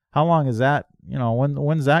it. How long is that? You know,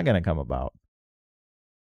 when's that going to come about?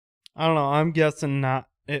 I don't know. I'm guessing not.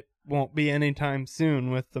 It won't be anytime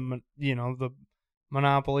soon with the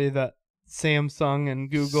monopoly that Samsung and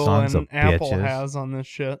Google Sons and of Apple bitches. has on this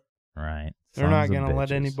shit. Right. They're not going to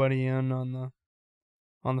let anybody in on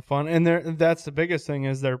the fun. And that's the biggest thing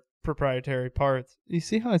is their proprietary parts. You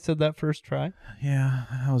see how I said that first try? Yeah,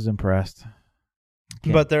 I was impressed.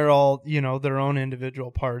 Can't- But they're all, their own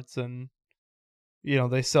individual parts, and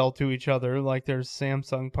they sell to each other. Like there's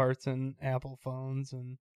Samsung parts and Apple phones,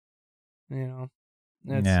 and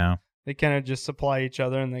yeah. they kind of just supply each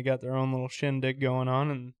other, and they got their own little shindig going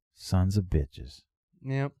on. And Sons of bitches.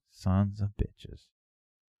 yep, Sons of bitches.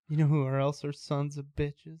 you know who else are sons of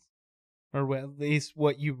bitches, or at least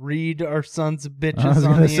what you read are sons of bitches. I was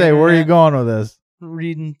on going to the say, where are you internet. going with this?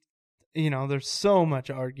 Reading, there's so much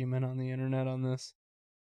argument on the internet on this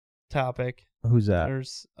topic. Who's that?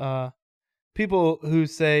 There's people who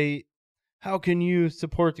say, how can you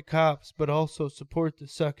support the cops but also support the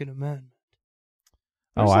Second Amendment?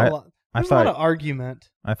 Oh, There's a lot thought of argument.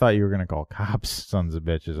 I thought you were going to call cops sons of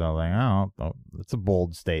bitches. I was like, oh, that's a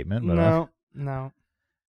bold statement. But No.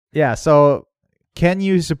 yeah. So, can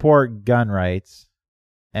you support gun rights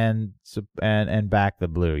and back the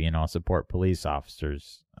blue? Support police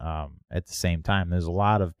officers. At the same time, there's a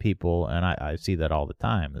lot of people, and I see that all the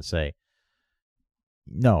time, that say,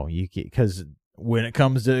 no, you can't, because when it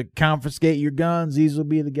comes to confiscate your guns, these will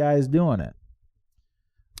be the guys doing it.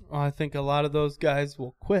 I think a lot of those guys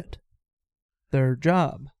will quit their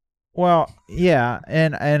job. Well, yeah,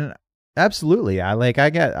 and absolutely. I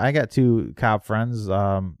got two cop friends,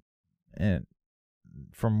 and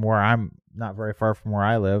from where I'm not very far from where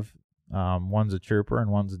I live. One's a trooper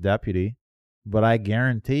and one's a deputy. But I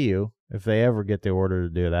guarantee you, if they ever get the order to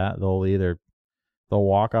do that, they'll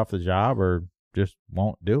walk off the job or just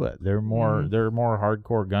won't do it. They're more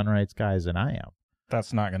hardcore gun rights guys than I am.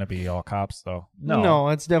 That's not going to be all cops, though. No,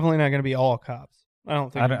 it's definitely not going to be all cops. I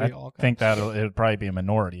don't think it'll be all cops. I think that it'd probably be a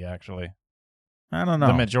minority, actually. I don't know.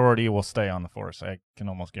 The majority will stay on the force. I can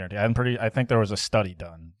almost guarantee. I think there was a study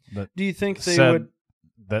done that Do you think they said would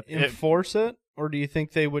that enforce it, or do you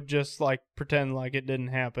think they would just like pretend like it didn't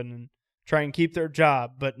happen and try and keep their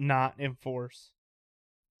job but not enforce?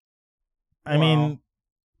 I mean,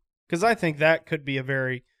 because I think that could be a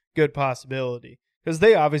very good possibility. Because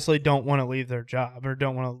they obviously don't want to leave their job or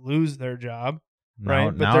don't want to lose their job,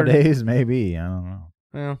 right? But nowadays, maybe. I don't know.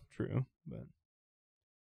 well, true, but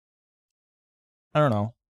I don't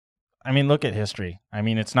know. I mean, look at history. I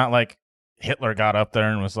mean, it's not like Hitler got up there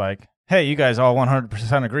and was like, hey, you guys all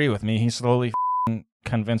 100% agree with me. He slowly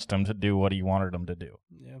convinced them to do what he wanted them to do.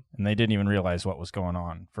 yeah. And they didn't even realize what was going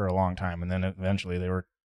on for a long time. And then eventually they were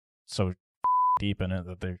so deep in it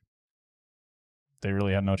that they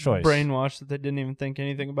really had no choice. Brainwashed that they didn't even think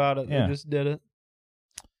anything about it. Yeah. They just did it.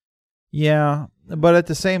 Yeah, but at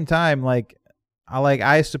the same time,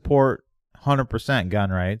 I support 100% gun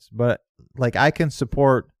rights, but I can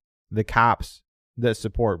support the cops that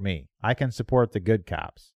support me. I can support the good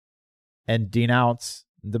cops and denounce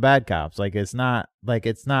the bad cops. It's not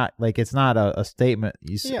a statement.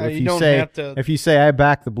 If you say I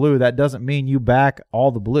back the blue, that doesn't mean you back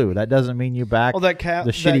all the blue. That doesn't mean you back the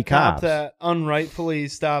shitty cop cops that unrightfully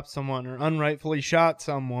stopped someone or unrightfully shot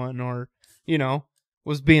someone or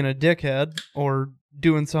was being a dickhead or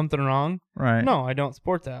doing something wrong. Right. No, I don't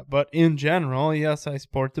support that. But in general, yes, I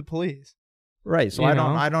support the police. Right. So You I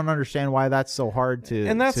know? don't understand why that's so hard to.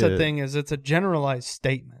 And that's the thing, is it's a generalized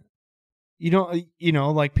statement. You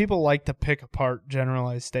don't, like, people like to pick apart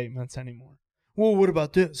generalized statements anymore. Well, what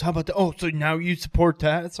about this? How about that? Oh, so now you support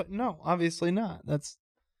that? It's like, no, obviously not. That's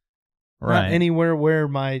Right. not anywhere where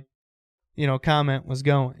my, comment was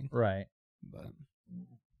going. Right. But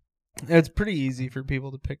it's pretty easy for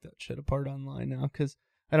people to pick that shit apart online now, because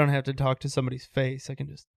I don't have to talk to somebody's face. I can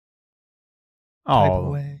just type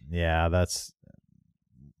away. Yeah,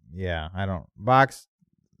 I don't. Box,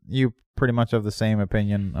 you pretty much have the same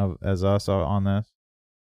opinion as us on this.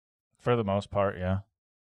 For the most part, yeah.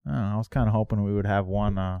 I was kind of hoping we would have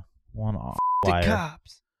one The flyer.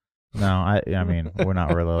 cops. No, I mean, we're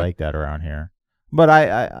not really like that around here. But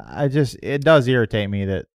I just, it does irritate me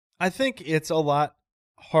that. I think it's a lot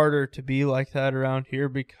harder to be like that around here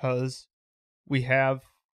because we have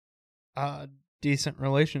a decent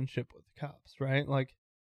relationship with the cops, right? Like,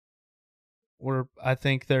 I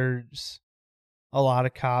think there's a lot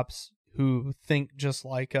of cops who think just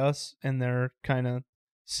like us, and they're kind of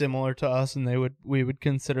similar to us, and we would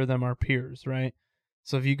consider them our peers, right?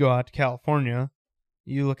 So if you go out to California,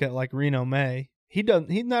 you look at like Reno May, he's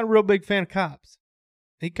not a real big fan of cops.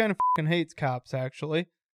 He kind of fucking hates cops, actually.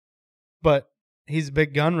 But he's a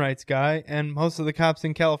big gun rights guy, and most of the cops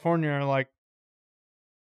in California are like,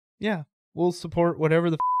 yeah, we'll support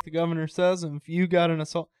whatever the the governor says, and if you got an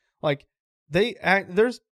assault, like,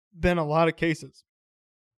 there's been a lot of cases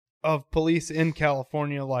of police in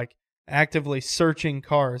California, like, actively searching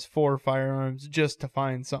cars for firearms just to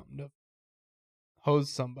find something to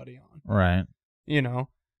hose somebody on. Right.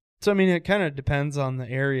 So, I mean, it kind of depends on the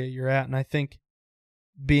area you're at, and I think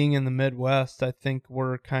being in the Midwest, I think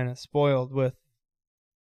we're kind of spoiled with,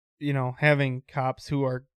 having cops who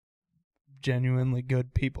are genuinely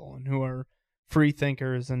good people and who are free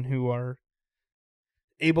thinkers and who are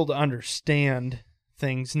able to understand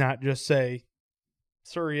things, not just say,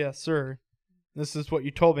 sir, yes, sir, this is what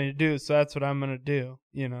you told me to do, so that's what I'm going to do,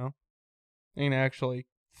 and actually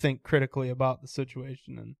think critically about the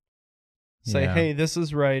situation and say, hey, this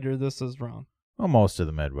is right or this is wrong. Well, most of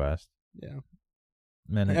the Midwest. Yeah.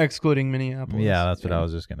 Excluding Minneapolis. Yeah, that's what I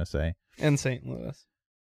was just going to say. And St. Louis.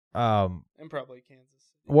 And probably Kansas City.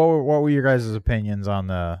 What were your guys' opinions on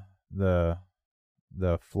the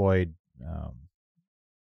Floyd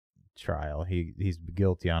trial? He's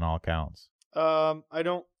guilty on all counts. I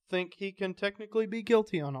don't think he can technically be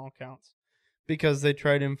guilty on all counts because they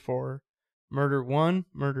tried him for murder 1,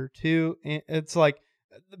 murder 2. And it's like,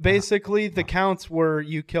 basically the counts were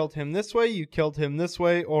you killed him this way,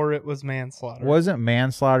 or it was manslaughter. Wasn't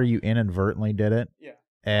manslaughter you inadvertently did it? Yeah.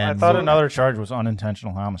 And I thought another charge was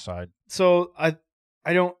unintentional homicide. So I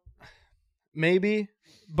don't, maybe,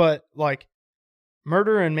 but like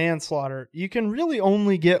murder and manslaughter, you can really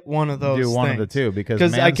only get one of those. Do one things. of the two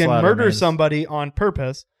because I can murder means somebody on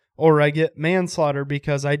purpose, or I get manslaughter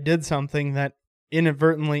because I did something that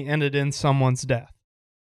inadvertently ended in someone's death.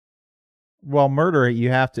 Well, murder, you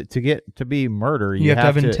have to be murder. You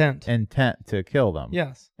have to have intent to kill them.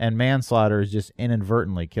 Yes. And manslaughter is just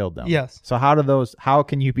inadvertently killed them. Yes. So how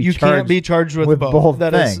can you be? You charged can't be charged with both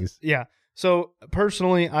that things. Yeah. So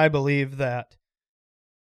personally, I believe that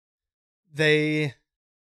they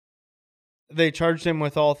charged him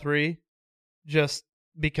with all three, just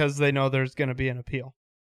because they know there's going to be an appeal.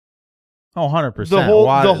 Oh, 100%.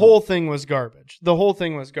 The whole thing was garbage.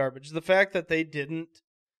 The fact that they didn't,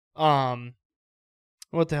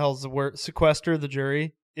 what the hell is the word? Sequester the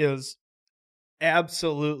jury is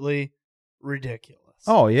absolutely ridiculous.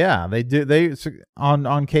 Oh yeah, they do. They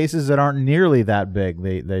on cases that aren't nearly that big,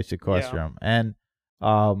 they sequester them, and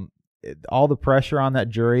all the pressure on that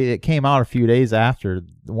jury. It came out a few days after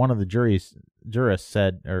one of the jurists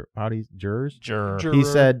said, or how do you jurors? Juror.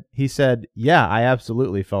 He said, yeah, I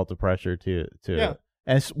absolutely felt the pressure to. Yeah.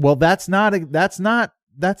 And well, that's not a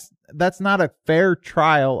fair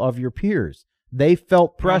trial of your peers. They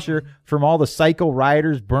felt pressure from all the psycho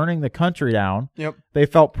rioters burning the country down. Yep. They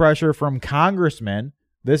felt pressure from congressmen,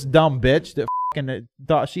 this dumb bitch that fucking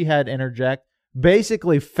thought she had to interject,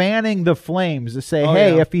 basically fanning the flames to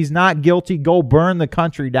say, if he's not guilty, go burn the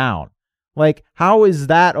country down. Like, how is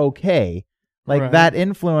that okay? Like, that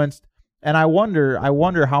influenced, and I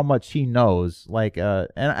wonder how much he knows. Like, and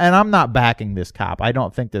I'm not backing this cop. I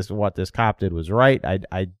don't think what this cop did was right.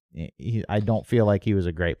 I don't feel like he was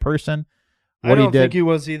a great person. I don't think he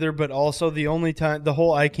was either, but also the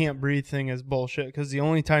whole I can't breathe thing is bullshit, because the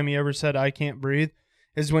only time he ever said I can't breathe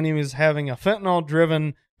is when he was having a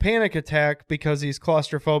fentanyl-driven panic attack because he's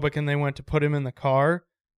claustrophobic, and they went to put him in the car.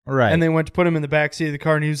 Right. And they went to put him in the back seat of the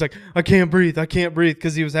car, and he was like, I can't breathe,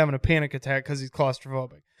 because he was having a panic attack because he's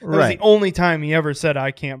claustrophobic. That was the only time he ever said,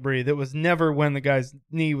 I can't breathe. It was never when the guy's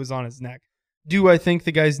knee was on his neck. Do I think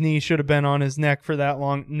the guy's knee should have been on his neck for that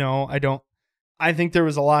long? No, I don't. I think there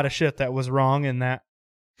was a lot of shit that was wrong in that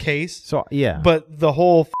case. So, yeah. But the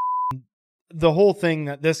whole thing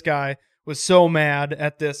that this guy was so mad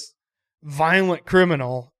at this violent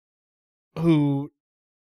criminal who,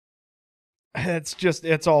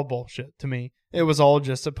 it's all bullshit to me. It was all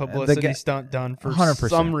just a publicity stunt done for 100%.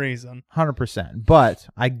 some reason. 100%. But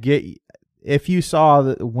I get, if you saw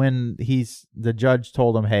that when the judge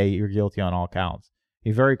told him, hey, you're guilty on all counts,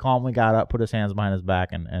 he very calmly got up, put his hands behind his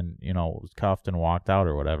back, and was cuffed and walked out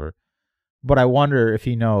or whatever. But I wonder if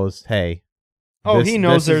he knows, hey, he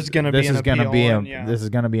knows there's going to be an appeal. This is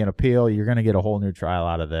going to be an appeal. You're going to get a whole new trial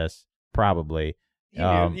out of this, probably.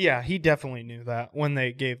 He definitely knew that when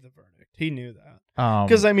they gave the verdict. He knew that.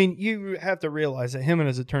 Because, you have to realize that him and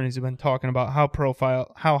his attorneys have been talking about how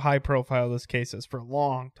high profile this case is for a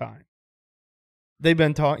long time. They've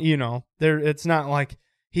been talking, it's not like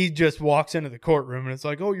he just walks into the courtroom and it's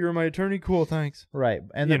like, oh, you're my attorney? Cool, thanks. Right.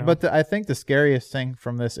 And I think the scariest thing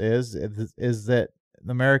from this is that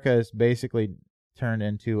America has basically turned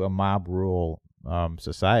into a mob rule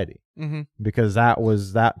society. Mm-hmm. Because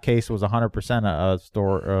that case was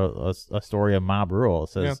 100% a story of mob rule. It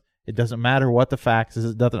says it doesn't matter what the facts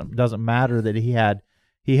is. It doesn't matter that he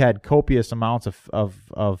had copious amounts of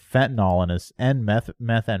fentanyl in his and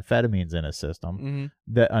methamphetamines in his system. Mm-hmm.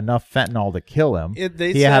 That enough fentanyl to kill him.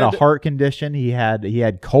 He had a heart condition. He had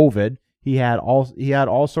COVID. He had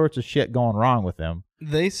all sorts of shit going wrong with him.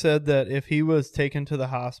 They said that if he was taken to the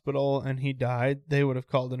hospital and he died, they would have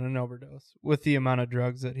called it an overdose with the amount of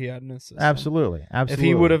drugs that he had in his system. Absolutely. If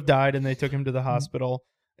he would have died and they took him to the hospital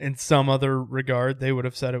in some other regard, they would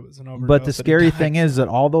have said it was an overdose. But the scary thing is that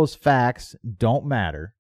all those facts don't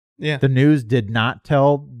matter. Yeah. The news did not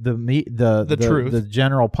tell the truth, the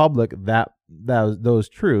general public that those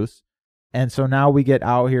truths, and so now we get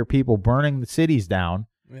out here people burning the cities down.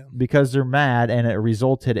 Yeah. Because they're mad, and it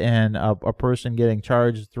resulted in a person getting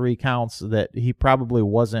charged 3 counts that he probably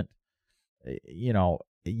wasn't,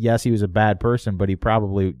 yes, he was a bad person, but he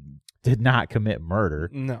probably did not commit murder.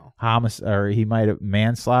 No. Or he might have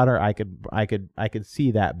manslaughter. I could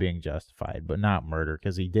see that being justified, but not murder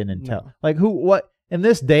because he didn't tell. Like what in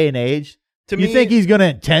this day and age, you think he's going to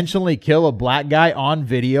intentionally kill a black guy on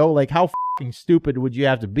video? Like how fucking stupid would you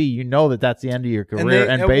have to be? You know that's the end of your career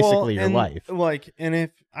and basically your life. Like, and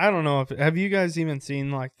if I don't know if have you guys even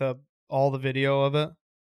seen like all the video of it?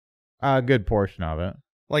 A good portion of it.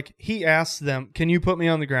 Like he asked them, "Can you put me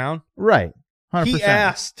on the ground?" Right. 100%. He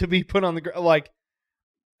asked to be put on the ground. Like,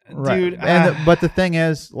 right. Dude. But the thing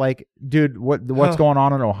is, like, dude, what's going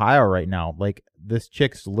on in Ohio right now? Like, this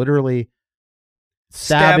chick's literally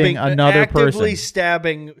stabbing another actively person.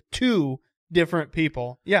 Stabbing 2 different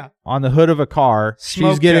people. Yeah. On the hood of a car.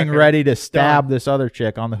 Smoke She's getting checker. ready to stab this other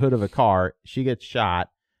chick on the hood of a car. She gets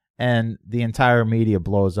shot, and the entire media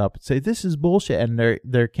blows up and say, this is bullshit. And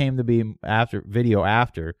there came to be video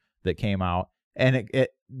after that came out, and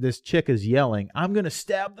this chick is yelling, I'm going to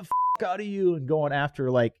stab the fuck out of you, and going after,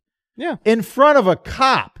 like, in front of a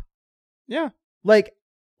cop. Yeah. Like,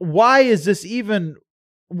 why is this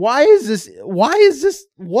what?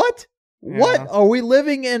 Yeah. What are we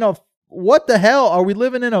living in what the hell are we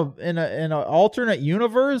living in an alternate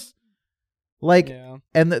universe? Like,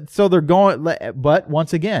 so they're going, but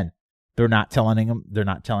once again, they're not telling them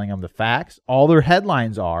the facts. All their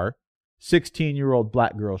headlines are 16-year-old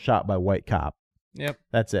black girl shot by white cop. Yep.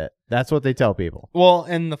 That's it. That's what they tell people. Well,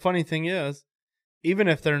 and the funny thing is, even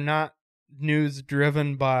if they're not news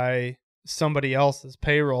driven by somebody else's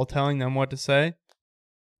payroll telling them what to say,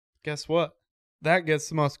 guess what? That gets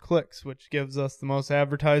the most clicks, which gives us the most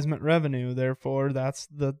advertisement revenue. Therefore, that's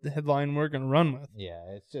the headline we're going to run with.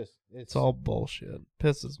 Yeah, it's all bullshit.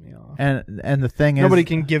 Pisses me off. And the thing is, nobody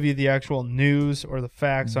can give you the actual news or the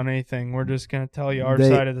facts on anything. We're just going to tell you our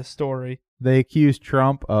side of the story. They accuse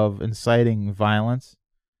Trump of inciting violence.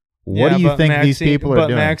 What do you think these people are doing?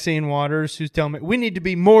 But Maxine Waters, who's telling me we need to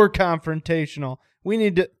be more confrontational. We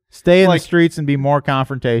need to stay in the streets and be more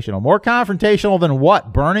confrontational. More confrontational than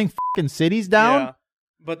what? Burning fucking cities down? Yeah,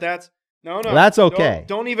 but that's no. That's okay.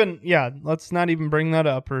 Don't even. Yeah, let's not even bring that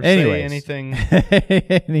up or say anything.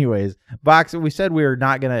 Anyways, Box. We said we were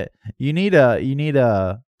not gonna. You need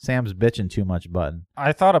a Sam's bitching too much button.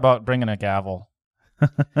 I thought about bringing a gavel.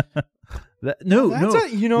 Let's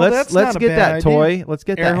get that toy. Let's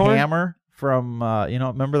get that horn? hammer from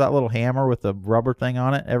remember that little hammer with the rubber thing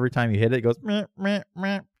on it? Every time you hit it, it goes meh, meh,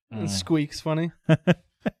 meh. It squeaks funny.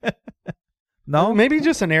 No, maybe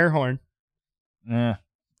just an air horn. Yeah,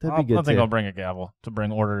 that'd be good. I think I'll bring a gavel to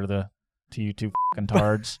bring order to to you two fucking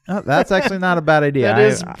tards. That's actually not a bad idea. That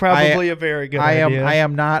is probably a very good idea. I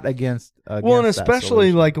am not against well, and that especially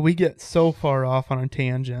solution. like we get so far off on a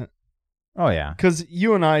tangent Oh yeah. because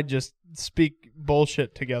you and I just speak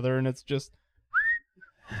bullshit together, and it's just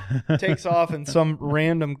takes off in some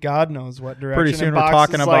random God knows what direction. Pretty soon and we're Box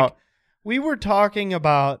talking is about like, we were talking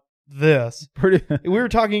about this. pretty We were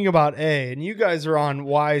talking about A, and you guys are on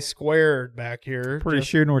Y squared back here. pretty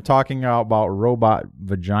Just- soon we're talking about robot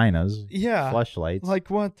vaginas, Yeah. fleshlights. Like,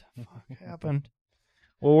 what the fuck happened?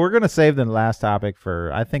 Well, we're gonna save the last topic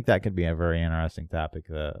for. I think that could be a very interesting topic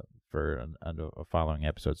for a following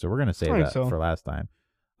episode. So we're gonna save I think that so. for last time,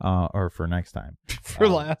 or for next time. For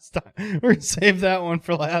last time. We're going to save that one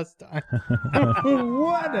for last time.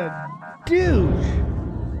 What a douche.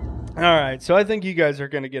 All right. So I think you guys are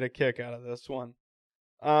going to get a kick out of this one.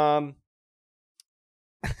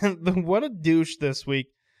 What a douche this week.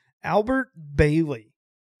 Albert Bailey.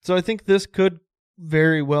 So I think this could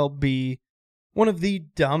very well be one of the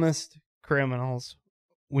dumbest criminals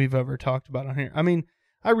we've ever talked about on here. I mean,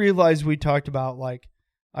 I realize we talked about like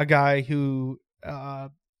a guy who, a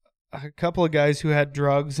couple of guys who had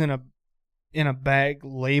drugs in a bag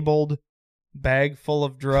labeled bag full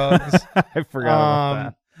of drugs. I forgot about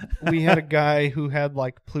that. We had a guy who had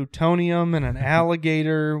like plutonium and an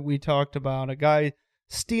alligator. We talked about a guy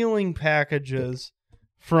stealing packages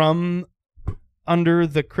from under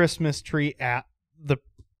the Christmas tree at the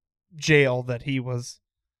jail that he was,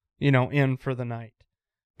 in for the night.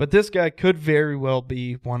 But this guy could very well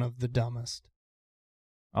be one of the dumbest.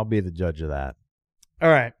 I'll be the judge of that. All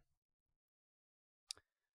right.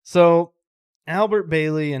 So Albert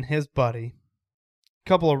Bailey and his buddy, a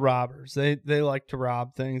couple of robbers. They like to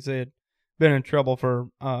rob things. They had been in trouble for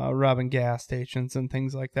robbing gas stations and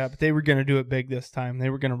things like that, but they were going to do it big this time. They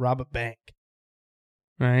were going to rob a bank.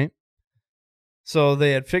 Right? So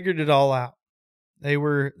they had figured it all out. They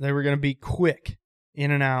were going to be quick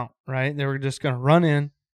in and out, right? They were just going to run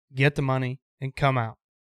in, get the money, and come out.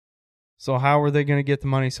 So how were they going to get the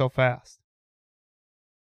money so fast?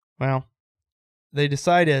 Well, they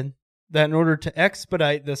decided that in order to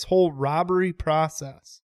expedite this whole robbery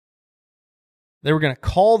process, they were going to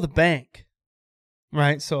call the bank,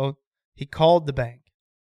 right? So he called the bank.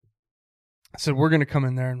 Said, we're going to come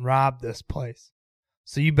in there and rob this place.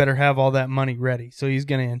 So you better have all that money ready. So he's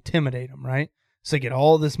going to intimidate them, right? So get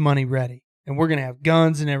all this money ready. And we're going to have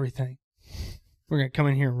guns and everything. We're going to come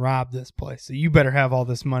in here and rob this place. So you better have all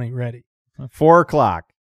this money ready. 4:00.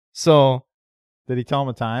 So Did he tell him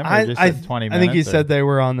a time? Or just said 20 minutes? I think he said they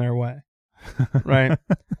were on their way. Right?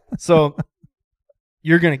 So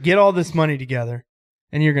you're going to get all this money together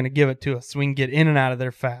and you're going to give it to us so we can get in and out of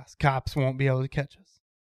there fast. Cops won't be able to catch us.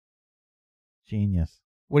 Genius.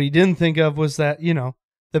 What he didn't think of was that,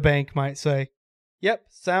 the bank might say, yep,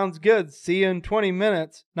 sounds good. See you in 20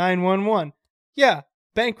 minutes. 911. Yeah,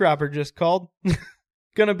 bank robber just called.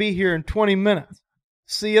 Gonna be here in 20 minutes.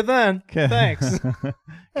 See you then. Thanks.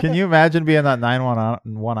 Can you imagine being that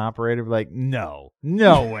 911 operator? Like, no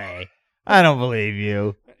way. I don't believe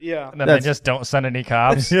you. Yeah. And then That's- they just don't send any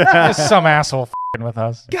cops. Yeah. Just some asshole f***ing with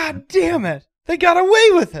us. God damn it. They got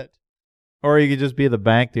away with it. Or you could just be the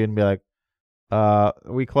bank dude and be like,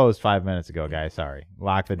 we closed 5 minutes ago, guys. Sorry.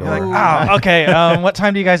 Lock the door. You're Like, oh, okay. What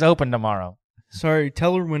time do you guys open tomorrow? Sorry,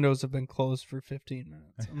 teller windows have been closed for 15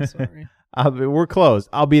 minutes. I'm sorry. We're closed.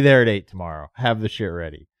 I'll be there at 8 tomorrow. Have the shit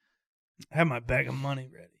ready. Have my bag of money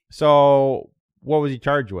ready. So what was he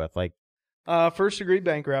charged with? Like, First degree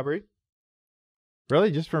bank robbery.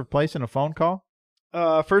 really? Just for placing a phone call?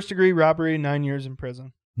 First degree robbery, 9 years in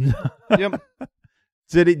prison. Yep.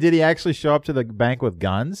 Did he actually show up to the bank with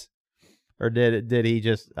guns? Or did he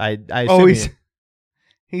just I assume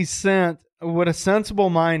he sent what a sensible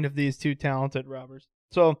mind of these two talented robbers.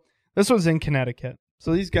 So this was in Connecticut.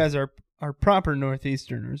 So these guys are proper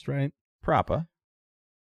Northeasterners, right? Propa.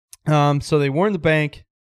 So they warned the bank,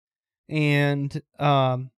 and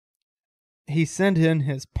he sent in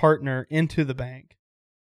his partner into the bank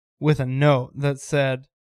with a note that said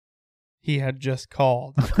he had just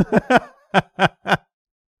called.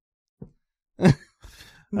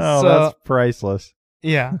 Oh, So- that's priceless.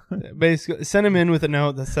 Yeah, basically sent him in with a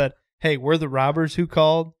note that said, "Hey, we're the robbers who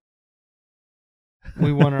called.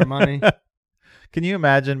 We want our money." Can you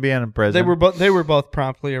imagine being in prison? They were both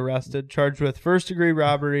promptly arrested, charged with first degree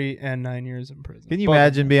robbery and 9 years in prison. Can you Both of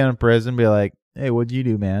imagine them. being in prison? Be like, hey, what'd you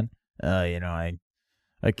do, man? I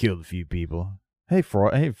killed a few people. Hey,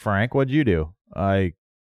 Frank, what'd you do? I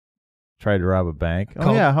tried to rob a bank. Oh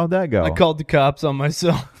Called- yeah, how'd that go? I called the cops on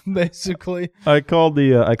myself, basically. I called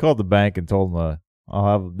the bank and told them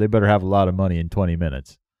they better have a lot of money in 20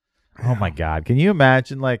 minutes. Oh my God. Can you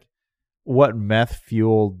imagine like what meth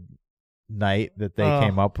fueled night that they Oh.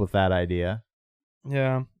 came up with that idea.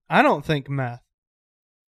 Yeah. I don't think meth.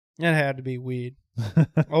 It had to be weed.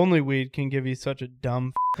 Only weed can give you such a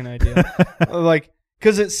dumb fucking idea. Like,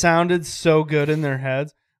 because it sounded so good in their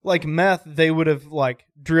heads. Like meth, they would have like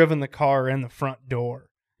driven the car in the front door.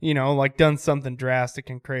 You know, like done something drastic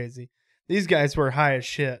and crazy. These guys were high as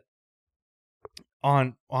shit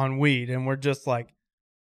on weed, and we're just like,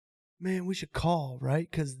 man, we should call, right?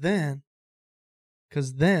 Because then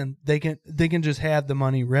they can just have the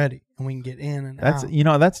money ready, and we can get in and That's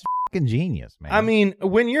out. that's fucking genius, man. I mean,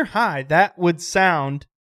 when you're high, that would sound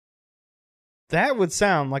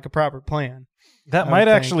like a proper plan. That I might would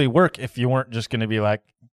think. actually work if you weren't just going to be like,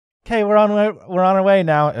 "Okay, we're on our way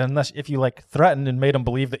now." Unless if you like threatened and made them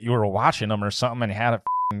believe that you were watching them or something and had a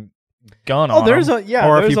f***ing gun on. There's them.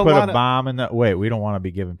 or if there's you a put lot a of bomb in the wait, we don't want to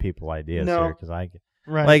be giving people ideas No. here because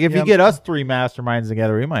right. like if yeah. you get us three masterminds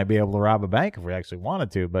together, we might be able to rob a bank if we actually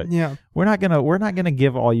wanted to. But yeah, we're not gonna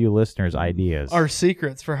give all you listeners ideas. our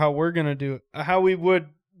secrets for how we're gonna do it, how we would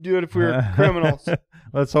do it if we were criminals.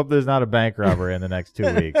 Let's hope there's not a bank robbery in the next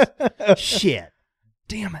 2 weeks. Shit.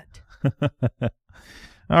 Damn it.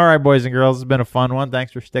 All right, boys and girls, it's been a fun one.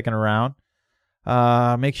 Thanks for sticking around.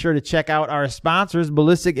 Make sure to check out our sponsors,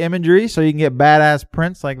 Ballistic Imagery, so you can get badass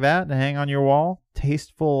prints like that to hang on your wall.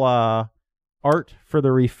 Tasteful art for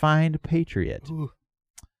the refined patriot. Ooh,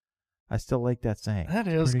 I still like that saying. that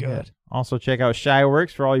is Pretty good. Also, check out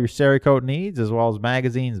Shyworks for all your Cerakote needs, as well as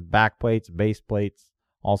magazines, backplates, base plates,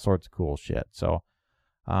 all sorts of cool shit. So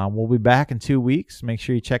we'll be back in 2 weeks. Make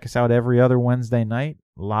sure you check us out every other Wednesday night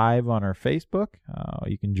live on our Facebook.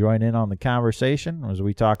 You can join in on the conversation as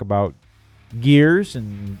we talk about gears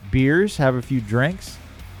and beers, have a few drinks,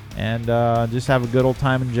 and just have a good old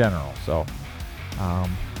time in general. So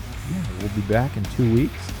we'll be back in 2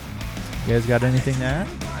 weeks. You guys got anything to add?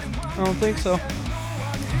 I don't think so.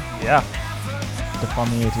 Yeah. To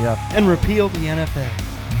fund the ATF. And repeal the NFA.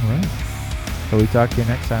 All right. So we talk to you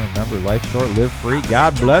next time. Remember, life's short, live free.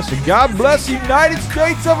 God bless, and God bless the United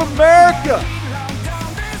States of America.